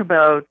back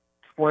about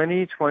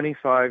 20,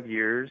 25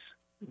 years.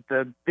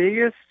 The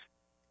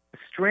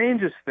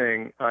strangest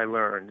thing I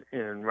learned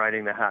in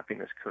writing The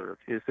Happiness Curve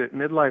is that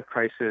midlife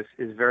crisis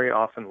is very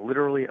often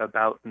literally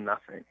about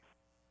nothing.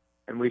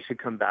 And we should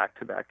come back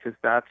to that because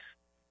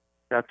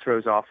that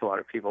throws off a lot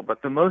of people.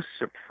 But the most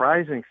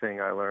surprising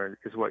thing I learned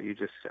is what you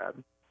just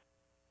said.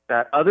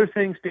 That other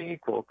things being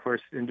equal, of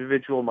course,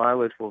 individual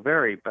mileage will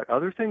vary, but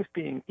other things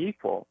being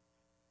equal,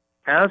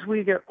 as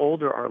we get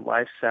older, our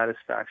life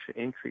satisfaction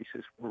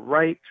increases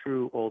right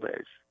through old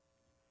age.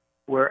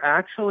 We're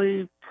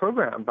actually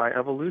programmed by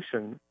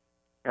evolution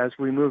as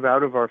we move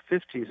out of our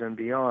 50s and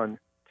beyond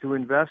to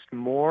invest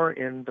more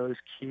in those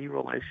key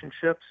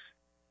relationships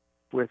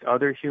with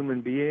other human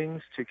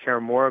beings, to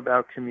care more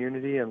about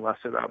community and less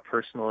about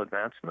personal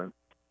advancement.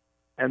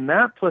 And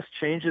that plus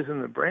changes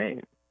in the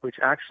brain, which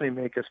actually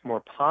make us more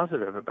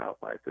positive about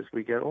life as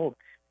we get old,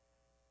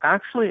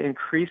 actually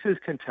increases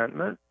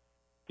contentment,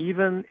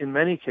 even in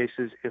many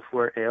cases if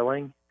we're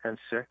ailing and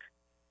sick.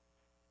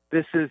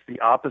 This is the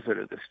opposite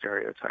of the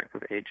stereotype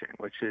of aging,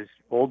 which is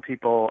old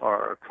people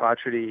are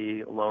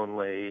crotchety,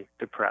 lonely,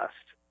 depressed.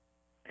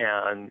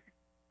 And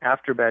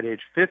after about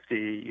age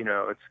 50,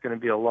 it's going to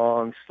be a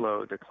long,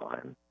 slow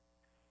decline.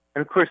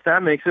 And of course,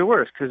 that makes it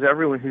worse because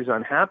everyone who's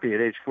unhappy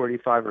at age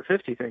 45 or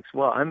 50 thinks,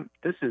 well,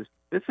 this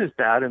is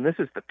bad and this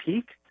is the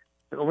peak.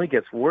 It only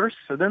gets worse.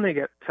 So then they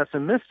get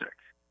pessimistic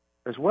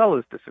as well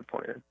as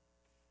disappointed.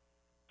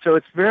 So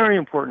it's very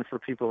important for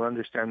people to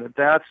understand that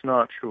that's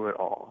not true at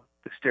all.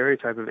 The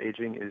stereotype of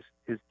aging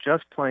is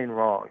just plain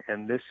wrong,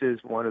 and this is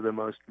one of the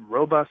most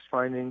robust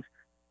findings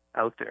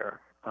out there.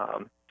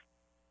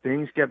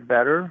 Things get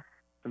better.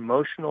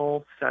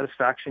 Emotional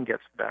satisfaction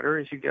gets better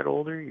as you get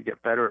older. You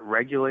get better at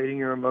regulating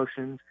your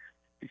emotions.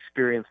 You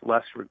experience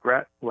less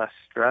regret, less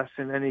stress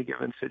in any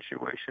given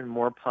situation,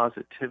 more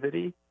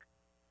positivity.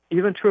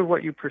 Even true of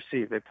what you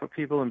perceive. They put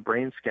people in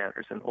brain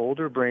scanners, and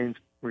older brains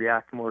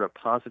react more to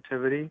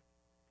positivity.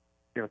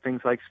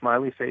 Things like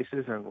smiley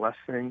faces, and less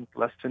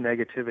to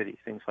negativity,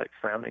 things like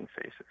frowning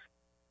faces.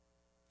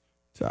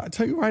 So I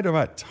tell you right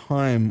about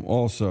time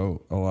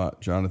also a lot,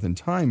 Jonathan.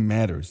 Time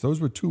matters.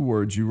 Those were two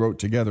words you wrote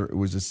together. It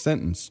was a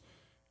sentence,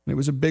 and it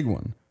was a big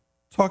one.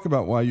 Talk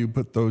about why you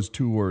put those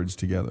two words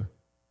together.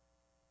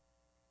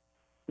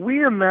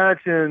 We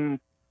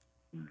imagine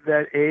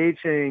that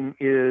aging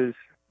is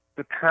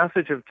the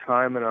passage of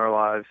time in our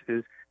lives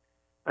is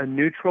a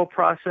neutral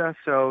process.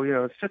 So,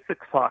 it's just the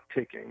clock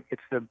ticking.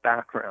 It's the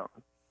background.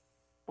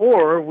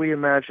 Or we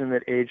imagine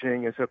that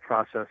aging is a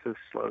process of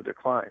slow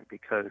decline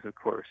because, of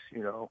course,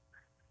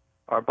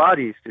 our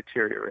bodies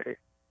deteriorate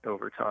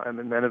over time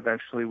and then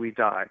eventually we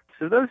die.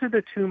 So those are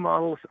the two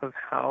models of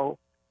how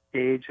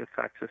age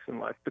affects us in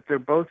life, but they're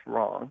both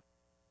wrong.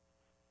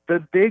 The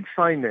big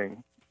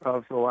finding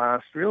of the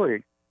last,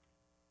 really,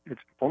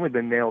 it's only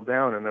been nailed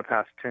down in the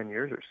past 10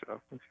 years or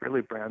so. It's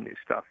really brand new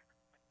stuff.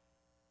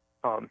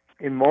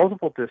 In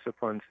multiple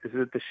disciplines is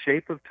that the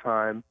shape of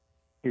time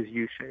is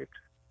U-shaped,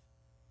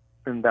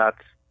 and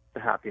that's the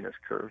happiness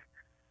curve.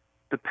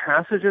 The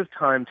passage of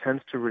time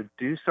tends to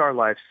reduce our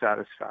life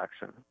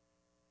satisfaction,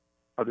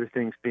 other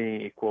things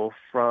being equal,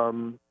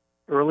 from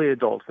early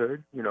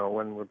adulthood,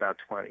 when we're about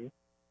 20,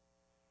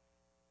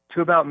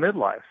 to about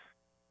midlife.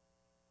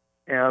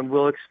 And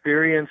we'll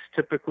experience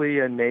typically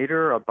a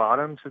nadir, a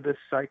bottom to this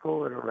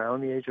cycle at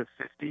around the age of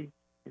 50.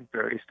 It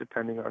varies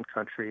depending on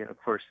country, and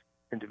of course,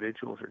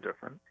 individuals are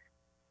different.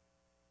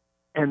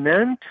 And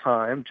then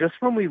time, just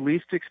when we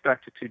least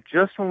expect it to,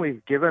 just when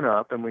we've given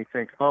up and we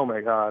think, oh my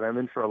God, I'm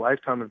in for a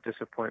lifetime of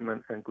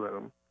disappointment and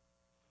gloom,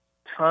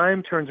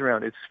 time turns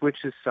around, it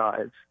switches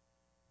sides,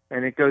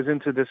 and it goes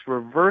into this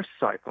reverse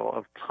cycle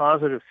of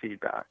positive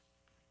feedback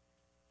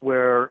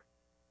where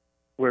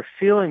we're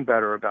feeling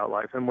better about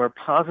life and we're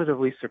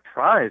positively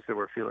surprised that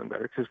we're feeling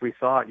better because we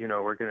thought,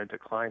 we're going to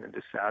decline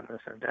into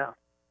sadness and death.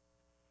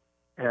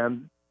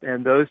 And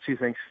those two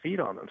things feed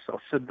on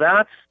themselves. So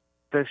that's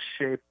the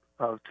shape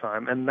of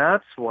time. And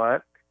that's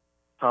what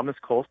Thomas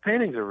Cole's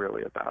paintings are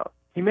really about.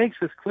 He makes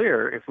this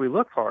clear. If we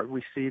look hard,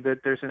 we see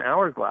that there's an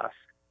hourglass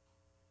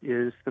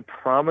is the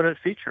prominent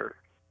feature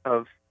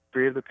of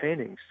three of the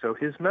paintings. So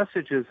his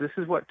message is, this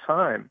is what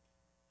time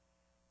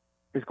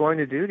is going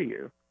to do to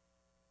you.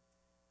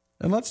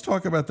 And let's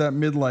talk about that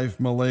midlife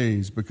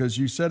malaise, because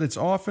you said it's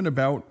often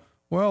about,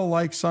 well,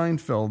 like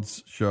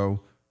Seinfeld's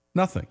show,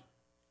 nothing.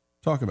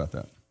 Talk about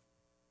that.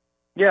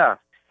 Yeah.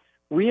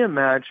 We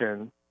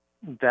imagine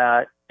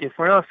that if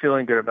we're not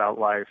feeling good about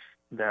life,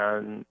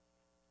 then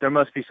there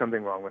must be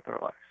something wrong with our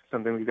life,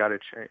 something we've got to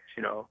change,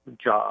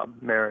 job,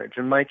 marriage.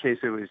 In my case,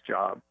 it was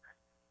job.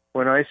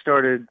 When I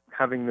started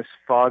having this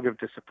fog of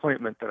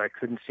disappointment that I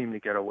couldn't seem to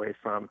get away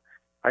from,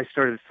 I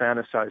started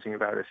fantasizing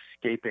about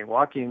escaping,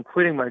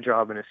 quitting my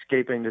job and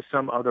escaping to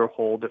some other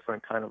whole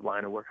different kind of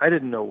line of work. I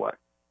didn't know what.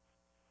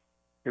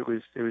 It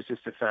was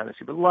just a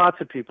fantasy, but lots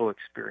of people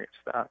experience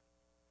that.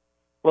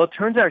 Well, it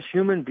turns out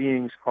human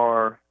beings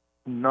are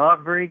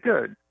not very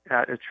good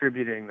at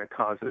attributing the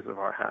causes of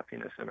our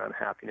happiness and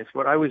unhappiness.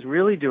 What I was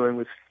really doing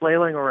was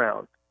flailing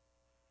around.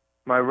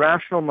 My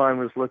rational mind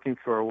was looking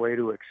for a way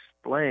to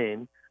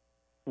explain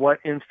what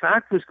in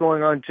fact was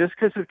going on just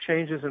because of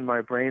changes in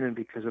my brain and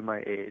because of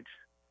my age.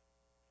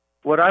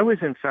 What I was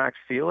in fact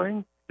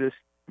feeling, this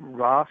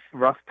rough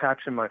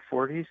patch in my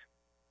 40s,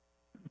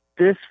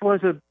 this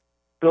was a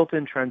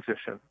built-in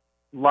transition.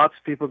 Lots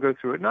of people go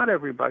through it. Not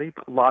everybody,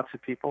 but lots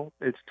of people.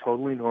 It's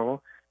totally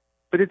normal.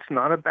 But it's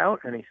not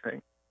about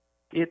anything.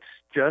 It's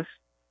just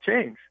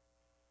change.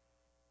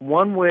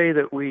 One way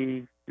that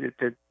we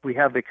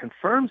have that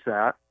confirms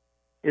that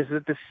is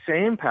that the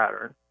same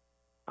pattern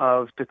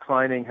of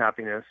declining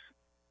happiness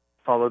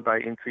followed by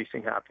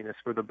increasing happiness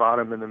for the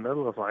bottom and the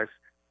middle of life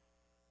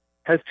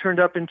has turned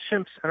up in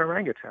chimps and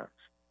orangutans.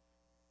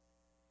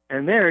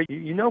 And there,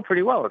 you know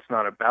pretty well it's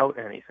not about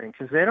anything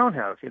because they don't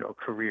have,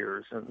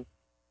 careers and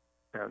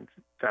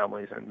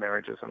families and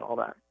marriages and all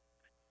that.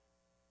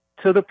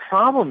 So the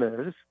problem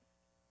is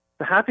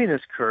the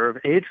happiness curve,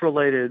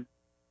 age-related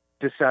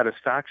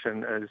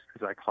dissatisfaction, as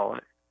I call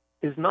it,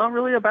 is not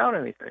really about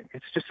anything.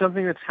 It's just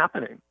something that's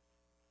happening.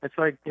 It's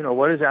like,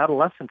 what is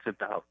adolescence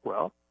about?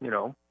 Well, it's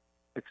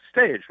a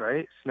stage,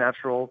 right? It's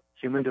natural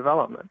human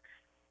development.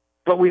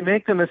 But we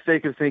make the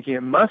mistake of thinking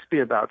it must be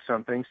about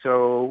something,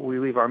 so we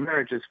leave our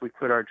marriages, we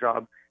quit our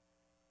job.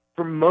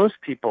 For most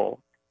people,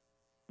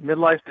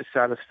 midlife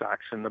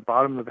dissatisfaction, the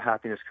bottom of the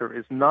happiness curve,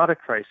 is not a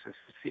crisis.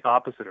 It's the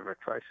opposite of a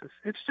crisis.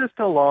 It's just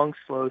a long,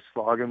 slow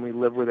slog, and we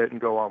live with it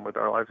and go on with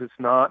our lives. It's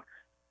not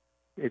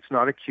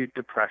acute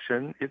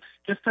depression. It's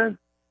just a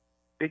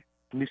big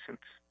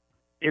nuisance.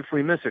 If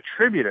we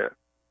misattribute it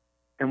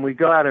and we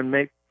go out and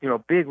make,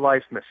 big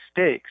life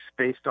mistakes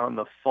based on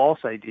the false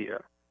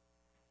idea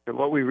that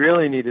what we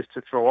really need is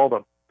to throw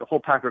the whole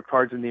pack of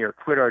cards in the air,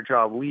 quit our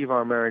job, leave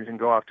our marriage, and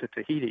go off to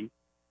Tahiti,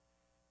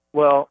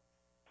 well,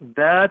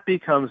 that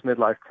becomes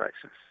midlife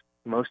crisis.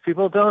 Most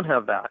people don't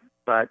have that,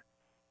 but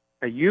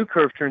a U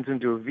curve turns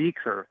into a V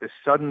curve, this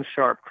sudden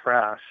sharp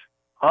crash,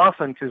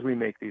 often because we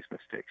make these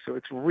mistakes. So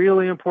it's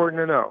really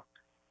important to know,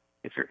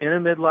 if you're in a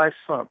midlife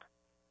slump,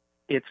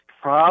 it's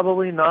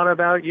probably not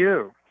about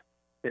you.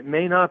 It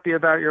may not be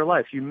about your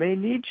life. You may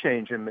need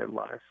change in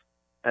midlife.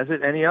 As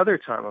at any other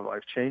time of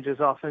life, change is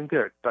often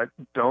good. But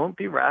don't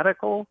be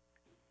radical.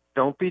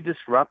 Don't be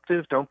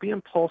disruptive. Don't be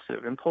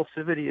impulsive.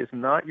 Impulsivity is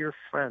not your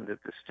friend at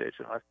this stage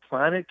of life.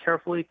 Plan it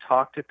carefully.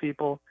 Talk to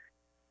people.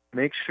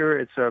 Make sure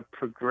it's a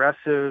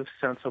progressive,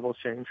 sensible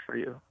change for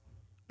you.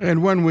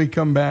 And when we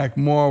come back,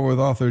 more with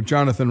author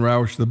Jonathan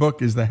Rauch. The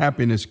book is The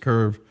Happiness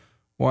Curve,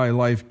 Why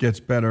Life Gets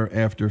Better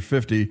After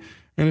 50.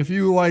 And if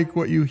you like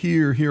what you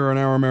hear here on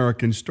Our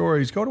American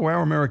Stories, go to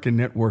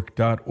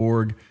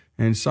ouramericannetwork.org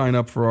and sign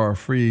up for our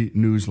free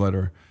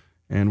newsletter.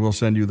 And we'll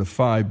send you the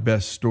 5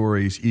 best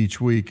stories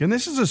each week. And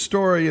this is a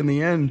story, in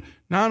the end,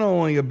 not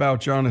only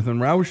about Jonathan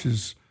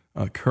Rauch's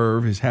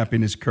curve, his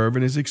happiness curve,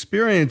 and his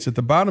experience at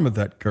the bottom of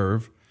that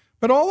curve,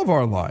 but all of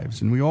our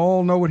lives. And we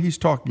all know what he's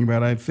talking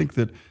about. I think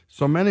that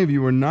so many of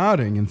you are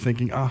nodding and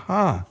thinking,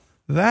 aha,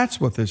 that's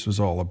what this was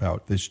all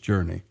about, this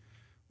journey.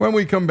 When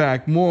we come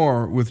back,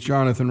 more with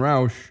Jonathan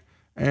Rauch.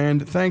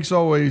 And thanks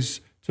always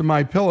to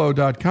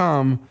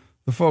MyPillow.com.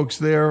 The folks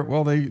there,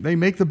 well, they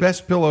make the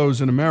best pillows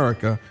in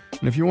America.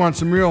 And if you want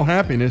some real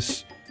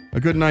happiness, a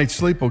good night's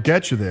sleep will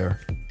get you there.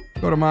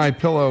 Go to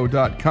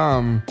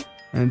MyPillow.com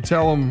and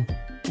tell them,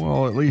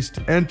 well, at least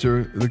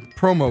enter the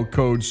promo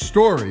code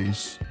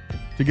STORIES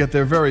to get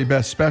their very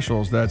best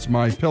specials. That's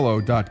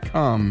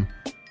MyPillow.com.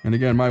 And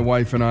again, my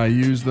wife and I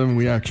use them.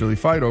 We actually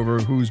fight over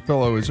whose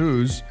pillow is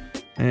whose.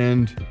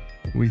 And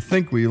we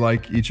think we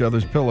like each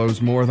other's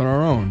pillows more than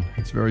our own.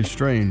 It's very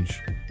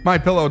strange.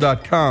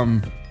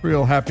 MyPillow.com.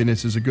 Real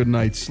happiness is a good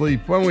night's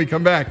sleep. When we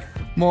come back,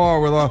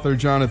 more with author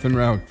Jonathan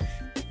Rauch.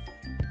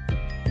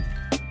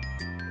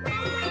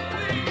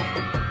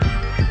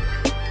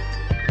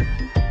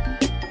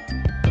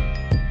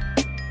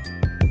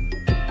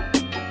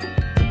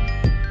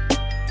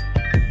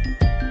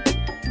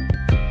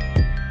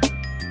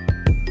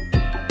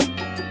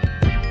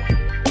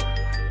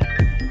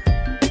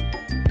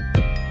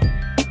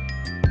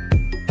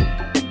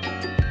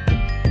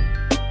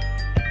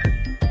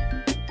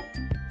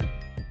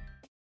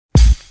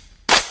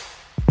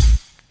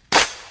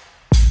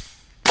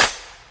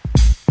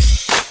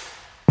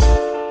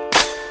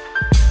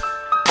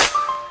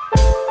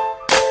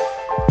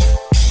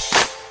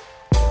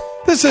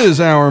 This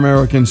is Our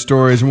American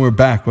Stories, and we're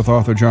back with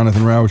author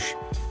Jonathan Rauch,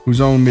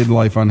 whose own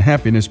midlife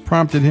unhappiness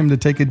prompted him to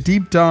take a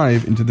deep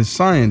dive into the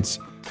science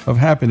of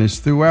happiness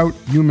throughout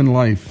human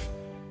life.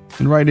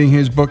 In writing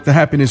his book, The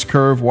Happiness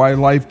Curve, Why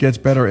Life Gets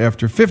Better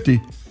After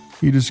 50,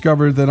 he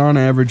discovered that on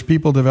average,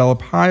 people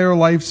develop higher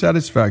life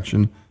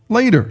satisfaction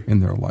later in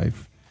their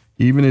life,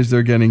 even as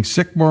they're getting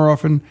sick more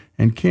often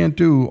and can't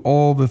do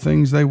all the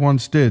things they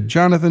once did.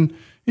 Jonathan,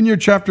 in your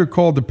chapter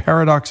called The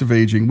Paradox of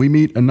Aging, we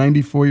meet a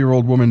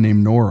 94-year-old woman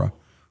named Nora,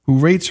 who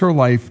rates her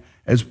life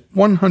as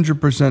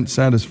 100%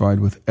 satisfied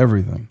with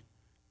everything.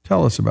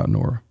 Tell us about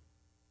Nora.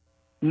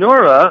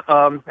 Nora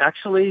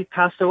actually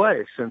passed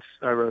away since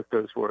I wrote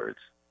those words.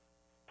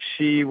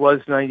 She was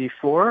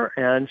 94,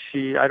 and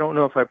I don't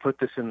know if I put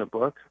this in the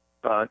book,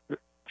 but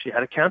she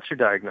had a cancer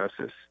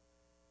diagnosis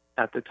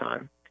at the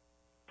time.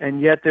 And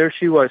yet there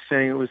she was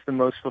saying it was the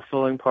most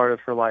fulfilling part of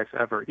her life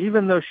ever,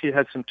 even though she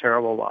had some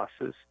terrible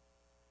losses.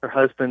 Her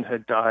husband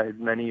had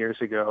died many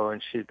years ago,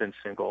 and she'd been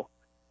single.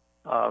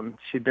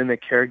 She'd been the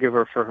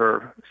caregiver for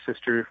her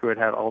sister who had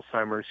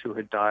Alzheimer's, who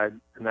had died,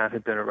 and that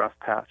had been a rough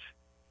patch.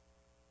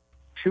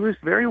 She was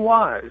very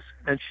wise,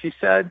 and she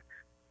said,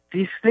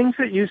 these things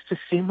that used to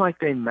seem like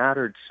they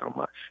mattered so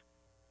much,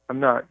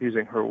 I'm not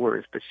using her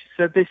words, but she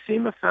said they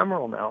seem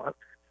ephemeral now.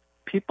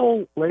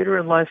 People later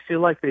in life feel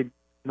like they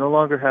no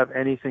longer have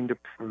anything to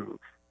prove.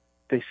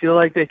 They feel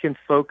like they can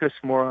focus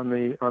more on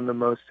the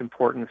most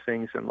important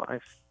things in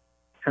life.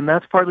 And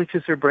that's partly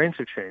because their brains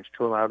have changed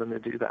to allow them to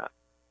do that.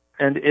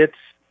 And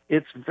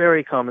it's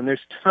very common. There's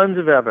tons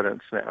of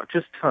evidence now,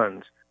 just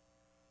tons,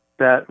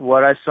 that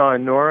what I saw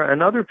in Nora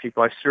and other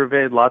people, I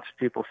surveyed lots of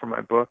people for my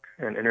book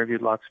and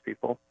interviewed lots of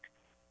people,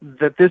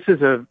 that this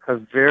is a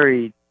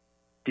very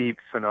deep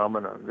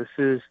phenomenon.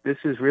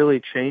 This is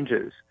really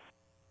changes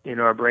in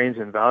our brains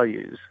and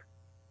values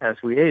as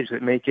we age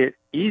that make it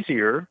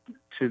easier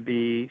to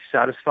be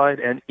satisfied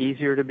and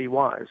easier to be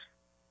wise.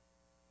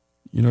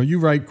 You know, you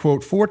write,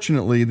 quote,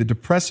 fortunately, the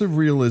depressive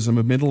realism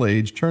of middle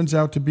age turns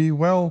out to be,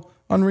 well,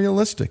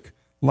 unrealistic.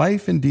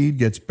 Life indeed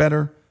gets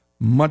better,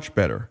 much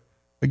better.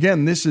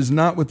 Again, this is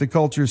not what the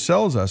culture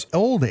sells us.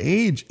 Old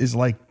age is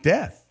like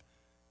death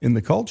in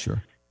the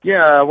culture.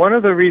 Yeah, one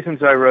of the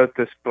reasons I wrote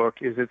this book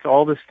is it's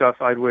all the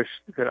stuff I'd wish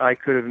that I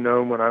could have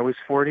known when I was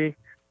 40.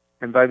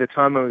 And by the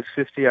time I was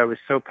 50, I was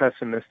so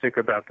pessimistic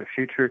about the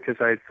future because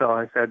I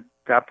had at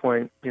that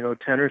point, 10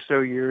 or so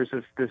years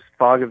of this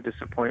fog of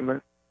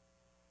disappointment.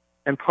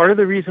 And part of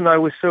the reason I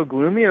was so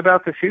gloomy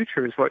about the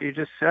future is what you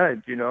just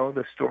said.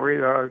 The story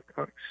that our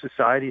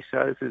society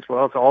says is,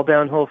 well, it's all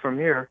downhill from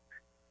here.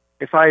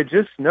 If I had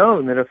just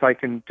known that if I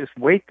can just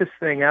wait this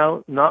thing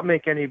out, not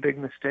make any big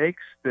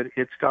mistakes, that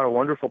it's got a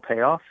wonderful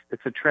payoff.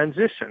 It's a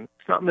transition.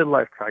 It's not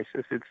midlife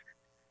crisis.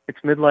 It's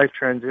midlife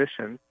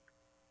transition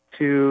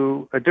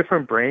to a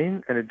different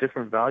brain and a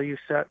different value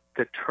set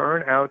that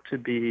turn out to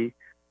be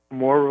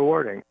more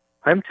rewarding.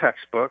 I'm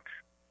textbook.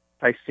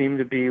 I seem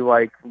to be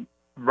like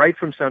right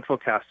from central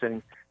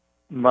casting.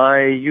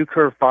 My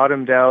U-curve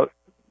bottomed out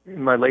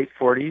in my late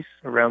 40s,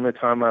 around the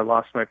time I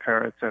lost my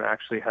parents and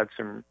actually had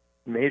some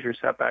major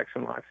setbacks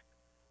in life.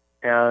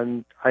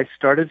 And I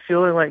started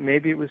feeling like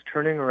maybe it was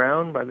turning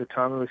around by the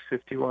time I was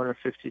 51 or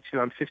 52.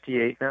 I'm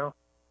 58 now.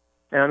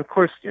 And of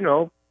course,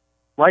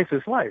 life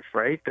is life,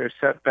 right? There's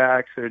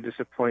setbacks, there's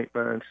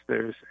disappointments,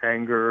 there's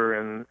anger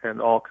and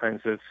all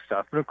kinds of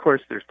stuff. And of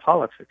course, there's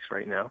politics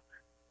right now.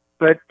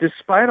 But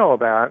despite all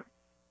that,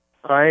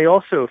 I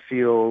also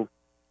feel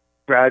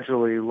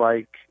gradually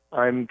like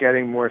I'm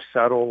getting more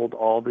settled.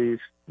 All these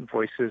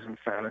voices and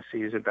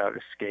fantasies about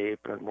escape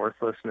and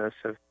worthlessness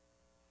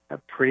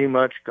have pretty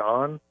much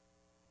gone.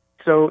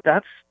 So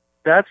that's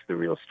the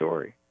real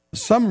story.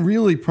 Some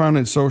really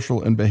prominent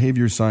social and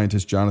behavior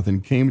scientists,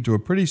 Jonathan, came to a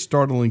pretty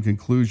startling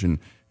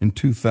conclusion in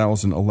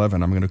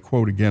 2011. I'm going to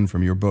quote again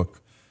from your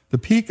book. The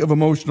peak of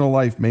emotional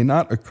life may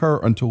not occur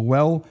until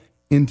well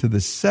into the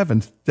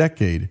 7th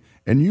decade.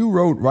 And you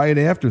wrote right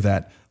after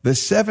that, the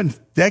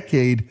 7th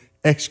decade,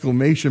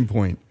 exclamation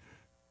point.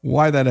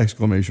 Why that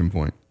exclamation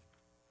point?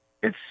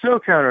 It's so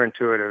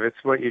counterintuitive.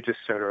 It's what you just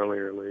said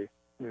earlier, Lee.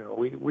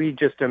 We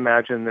just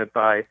imagine that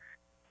by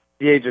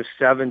the age of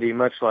 70,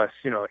 much less,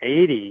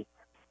 80,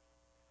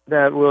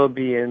 that will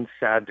be in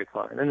sad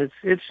decline. And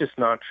it's just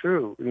not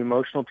true. The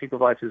emotional peak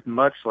of life is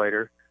much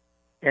later.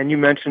 And you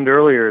mentioned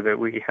earlier that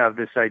we have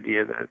this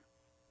idea that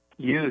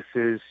youth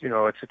is,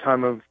 it's a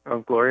time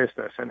of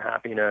gloriousness and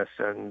happiness.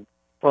 And,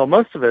 well,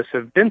 most of us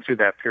have been through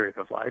that period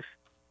of life.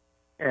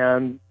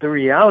 And the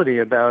reality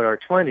about our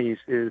 20s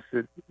is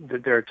that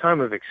they're a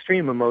time of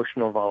extreme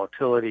emotional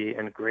volatility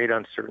and great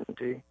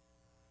uncertainty.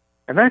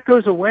 And that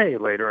goes away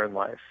later in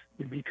life.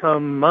 You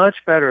become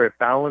much better at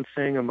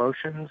balancing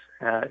emotions,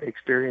 at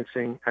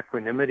experiencing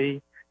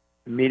equanimity,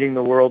 meeting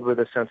the world with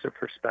a sense of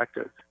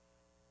perspective.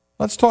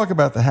 Let's talk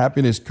about the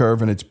happiness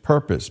curve and its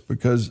purpose,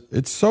 because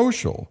it's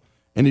social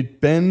and it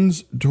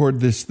bends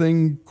toward this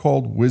thing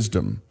called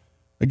wisdom.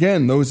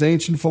 Again, those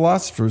ancient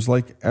philosophers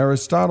like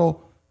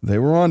Aristotle, they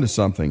were onto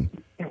something.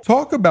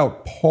 Talk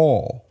about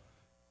Paul.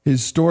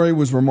 His story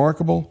was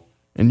remarkable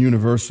and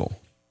universal.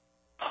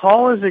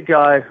 Paul is a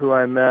guy who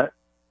I met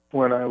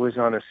when I was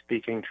on a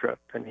speaking trip,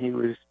 and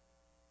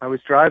I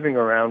was driving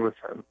around with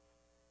him.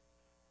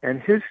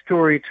 And his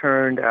story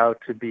turned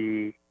out to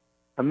be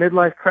a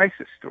midlife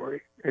crisis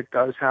story. It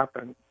does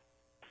happen.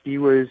 He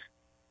was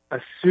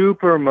a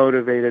super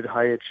motivated,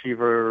 high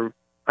achiever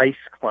ice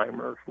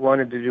climber who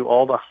wanted to do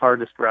all the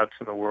hardest routes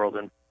in the world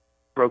and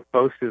broke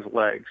both his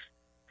legs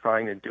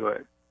trying to do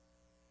it,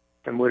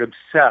 and would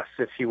obsess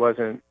if he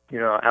wasn't,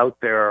 out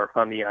there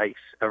on the ice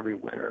every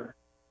winter.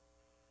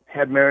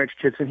 Had marriage,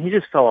 kids, and he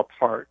just fell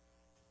apart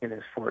in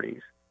his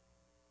 40s.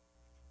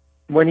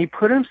 When he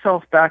put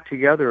himself back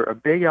together, a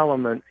big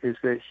element is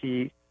that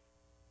he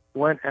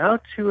went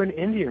out to an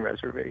Indian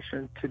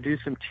reservation to do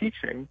some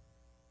teaching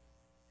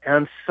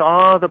and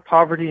saw the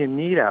poverty and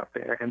need out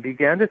there and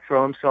began to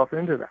throw himself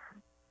into that.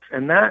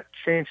 And that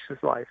changed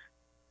his life.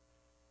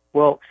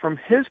 Well, from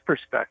his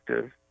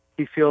perspective,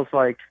 he feels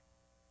like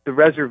the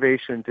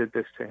reservation did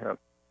this to him.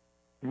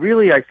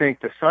 Really, I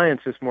think the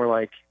science is more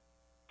like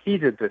he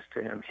did this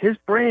to him. His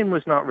brain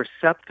was not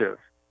receptive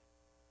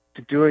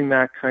to doing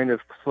that kind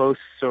of close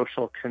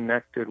social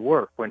connected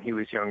work when he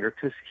was younger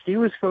because he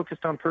was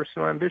focused on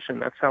personal ambition.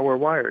 That's how we're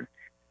wired.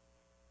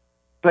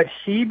 But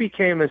he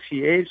became, as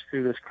he aged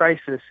through this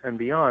crisis and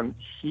beyond,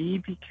 he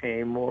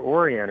became more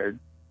oriented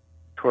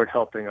toward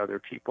helping other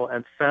people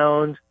and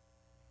found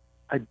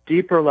a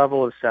deeper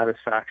level of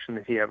satisfaction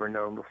that he ever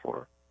known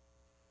before.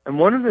 And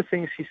one of the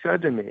things he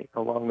said to me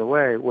along the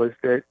way was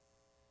that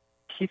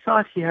he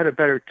thought he had a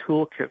better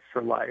toolkit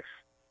for life,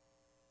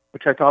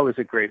 which I thought was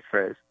a great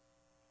phrase.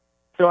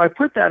 So I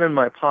put that in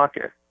my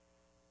pocket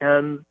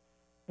and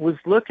was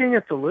looking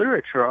at the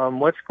literature on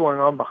what's going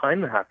on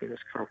behind the happiness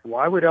curve.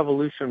 Why would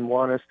evolution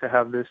want us to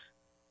have this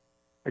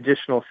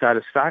additional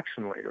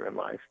satisfaction later in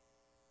life?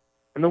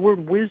 And the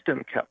word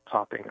wisdom kept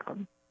popping up.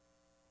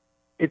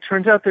 It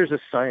turns out there's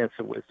a science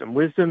of wisdom.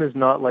 Wisdom is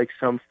not like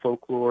some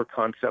folklore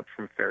concept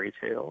from fairy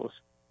tales.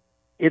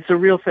 It's a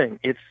real thing.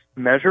 It's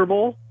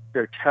measurable.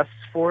 There are tests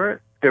for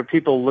it. There are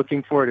people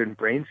looking for it in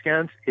brain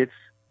scans. It's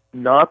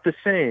not the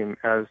same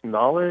as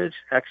knowledge,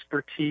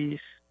 expertise,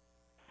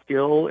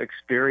 skill,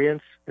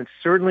 experience. It's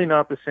certainly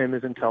not the same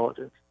as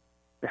intelligence.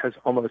 It has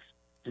almost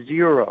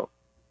zero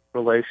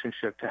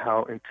relationship to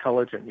how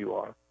intelligent you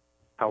are,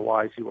 how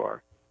wise you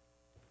are.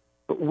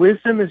 But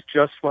wisdom is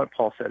just what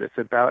Paul said. It's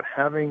about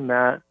having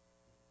that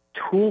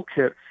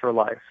toolkit for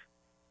life.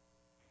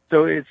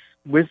 So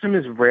wisdom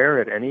is rare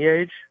at any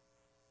age,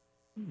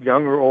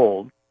 young or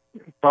old,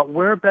 but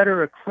we're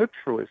better equipped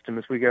for wisdom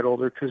as we get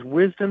older because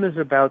wisdom is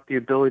about the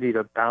ability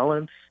to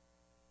balance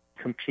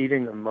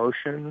competing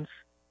emotions,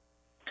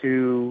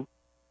 to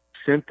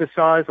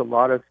synthesize a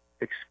lot of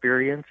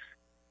experience,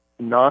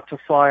 not to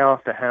fly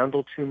off the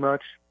handle too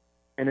much.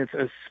 And it's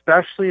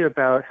especially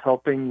about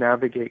helping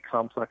navigate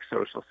complex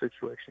social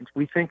situations.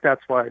 We think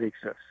that's why it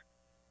exists.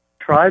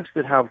 Tribes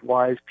that have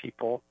wise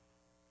people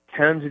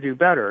tend to do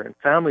better, and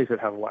families that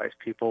have wise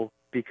people,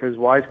 because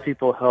wise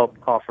people help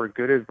offer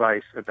good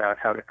advice about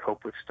how to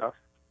cope with stuff.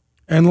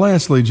 And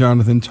lastly,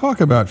 Jonathan, talk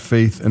about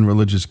faith and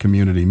religious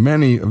community.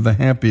 Many of the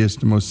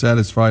happiest and most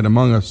satisfied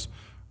among us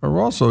are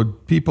also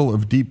people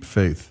of deep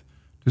faith.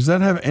 Does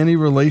that have any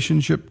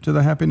relationship to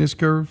the happiness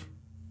curve?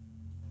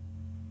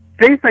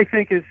 Faith, I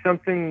think, is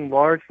something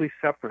largely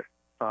separate.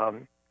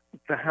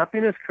 The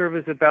happiness curve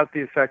is about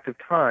the effect of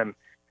time,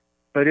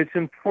 but it's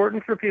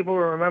important for people to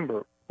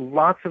remember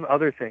lots of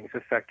other things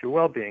affect your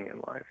well-being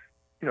in life.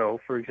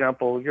 For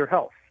example, your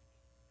health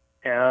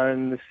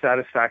and the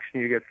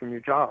satisfaction you get from your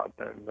job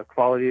and the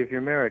quality of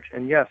your marriage.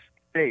 And yes,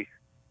 faith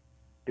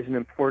is an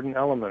important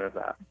element of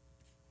that.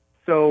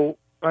 So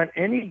on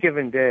any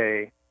given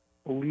day,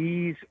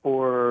 Lee's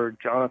or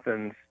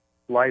Jonathan's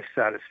life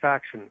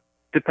satisfaction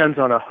depends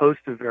on a host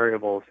of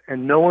variables,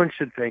 and no one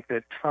should think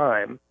that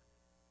time,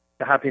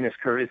 the happiness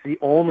curve, is the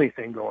only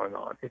thing going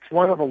on. It's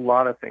one of a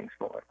lot of things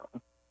going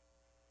on.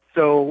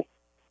 So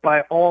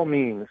by all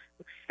means,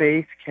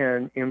 faith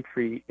can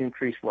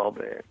increase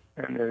well-being,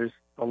 and there's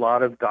a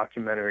lot of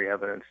documentary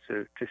evidence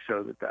to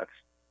show that that's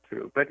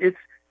true. But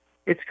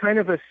it's kind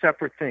of a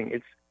separate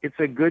thing. It's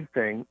a good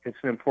thing. It's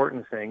an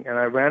important thing, and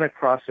I ran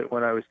across it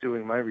when I was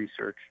doing my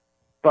research.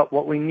 But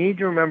what we need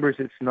to remember is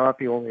it's not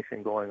the only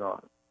thing going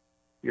on.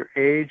 Your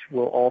age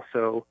will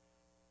also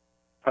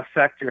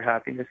affect your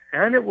happiness,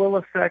 and it will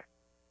affect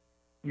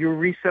your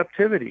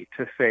receptivity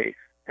to faith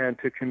and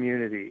to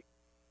community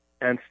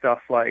and stuff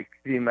like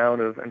the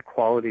amount of and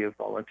quality of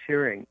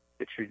volunteering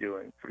that you're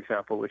doing, for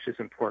example, which is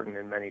important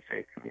in many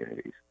faith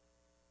communities.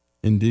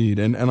 Indeed.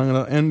 And I'm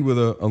going to end with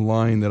a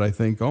line that I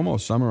think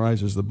almost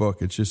summarizes the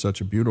book. It's just such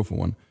a beautiful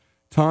one.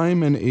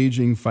 Time and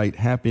aging fight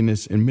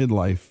happiness in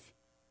midlife,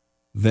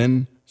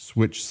 then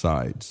switch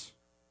sides.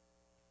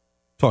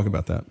 Talk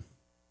about that.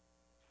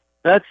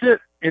 That's it.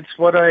 It's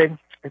what I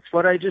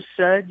just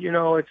said.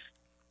 It's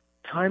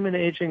time and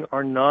aging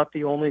are not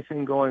the only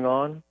thing going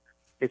on.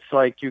 It's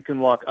like you can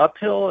walk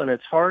uphill and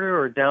it's harder,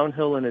 or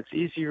downhill and it's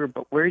easier,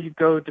 but where you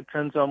go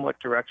depends on what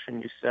direction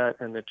you set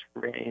and the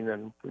terrain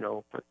and,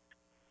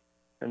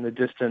 and the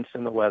distance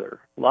and the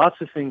weather.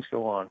 Lots of things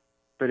go on.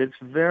 But it's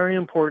very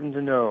important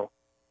to know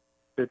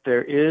that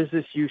there is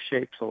this U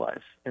shape to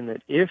life, and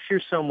that if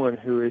you're someone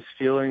who is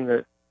feeling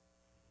that,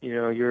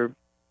 your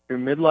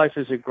midlife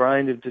is a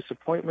grind of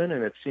disappointment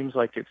and it seems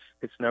like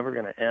it's never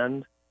going to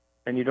end,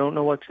 and you don't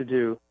know what to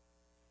do,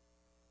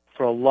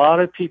 for a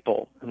lot of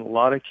people, in a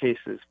lot of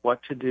cases,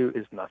 what to do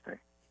is nothing.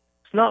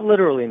 It's not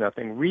literally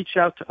nothing. Reach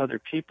out to other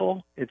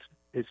people.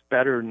 It's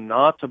better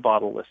not to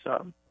bottle this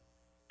up.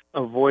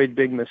 Avoid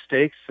big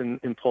mistakes and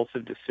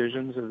impulsive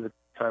decisions of the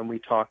kind we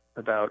talked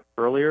about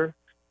earlier.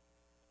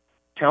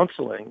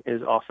 Counseling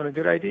is often a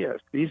good idea.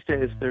 These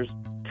days,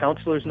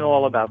 counselors know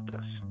all about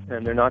this,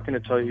 and they're not going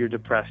to tell you you're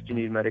depressed, you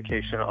need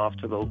medication, off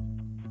to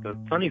the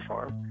funny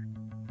farm.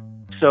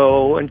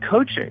 So, and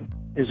coaching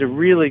is a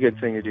really good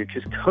thing to do,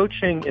 because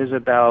coaching is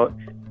about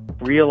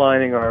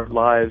realigning our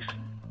lives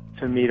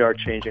to meet our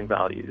changing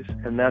values,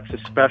 and that's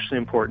especially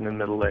important in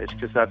middle age,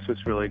 because that's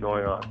what's really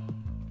going on.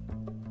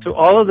 So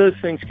all of those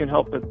things can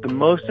help, but the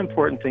most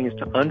important thing is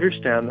to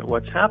understand that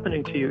what's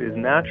happening to you is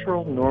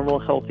natural, normal,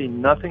 healthy,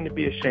 nothing to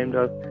be ashamed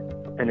of,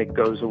 and it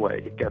goes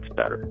away. It gets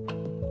better.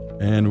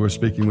 And we're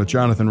speaking with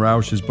Jonathan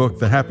Rauch, his book,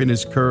 The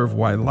Happiness Curve,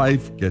 Why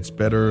Life Gets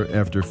Better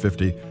After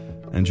 50.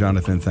 And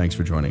Jonathan, thanks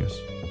for joining us.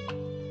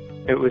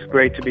 It was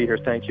great to be here.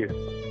 Thank you.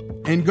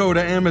 And go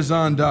to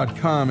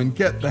Amazon.com and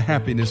get The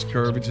Happiness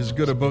Curve. It's as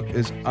good a book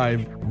as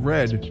I've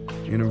read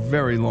in a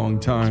very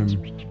long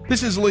time.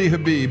 This is Lee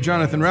Habib,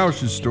 Jonathan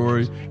Rauch's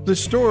story, the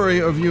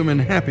story of human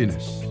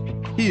happiness,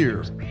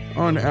 here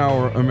on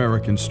Our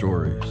American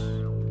Stories.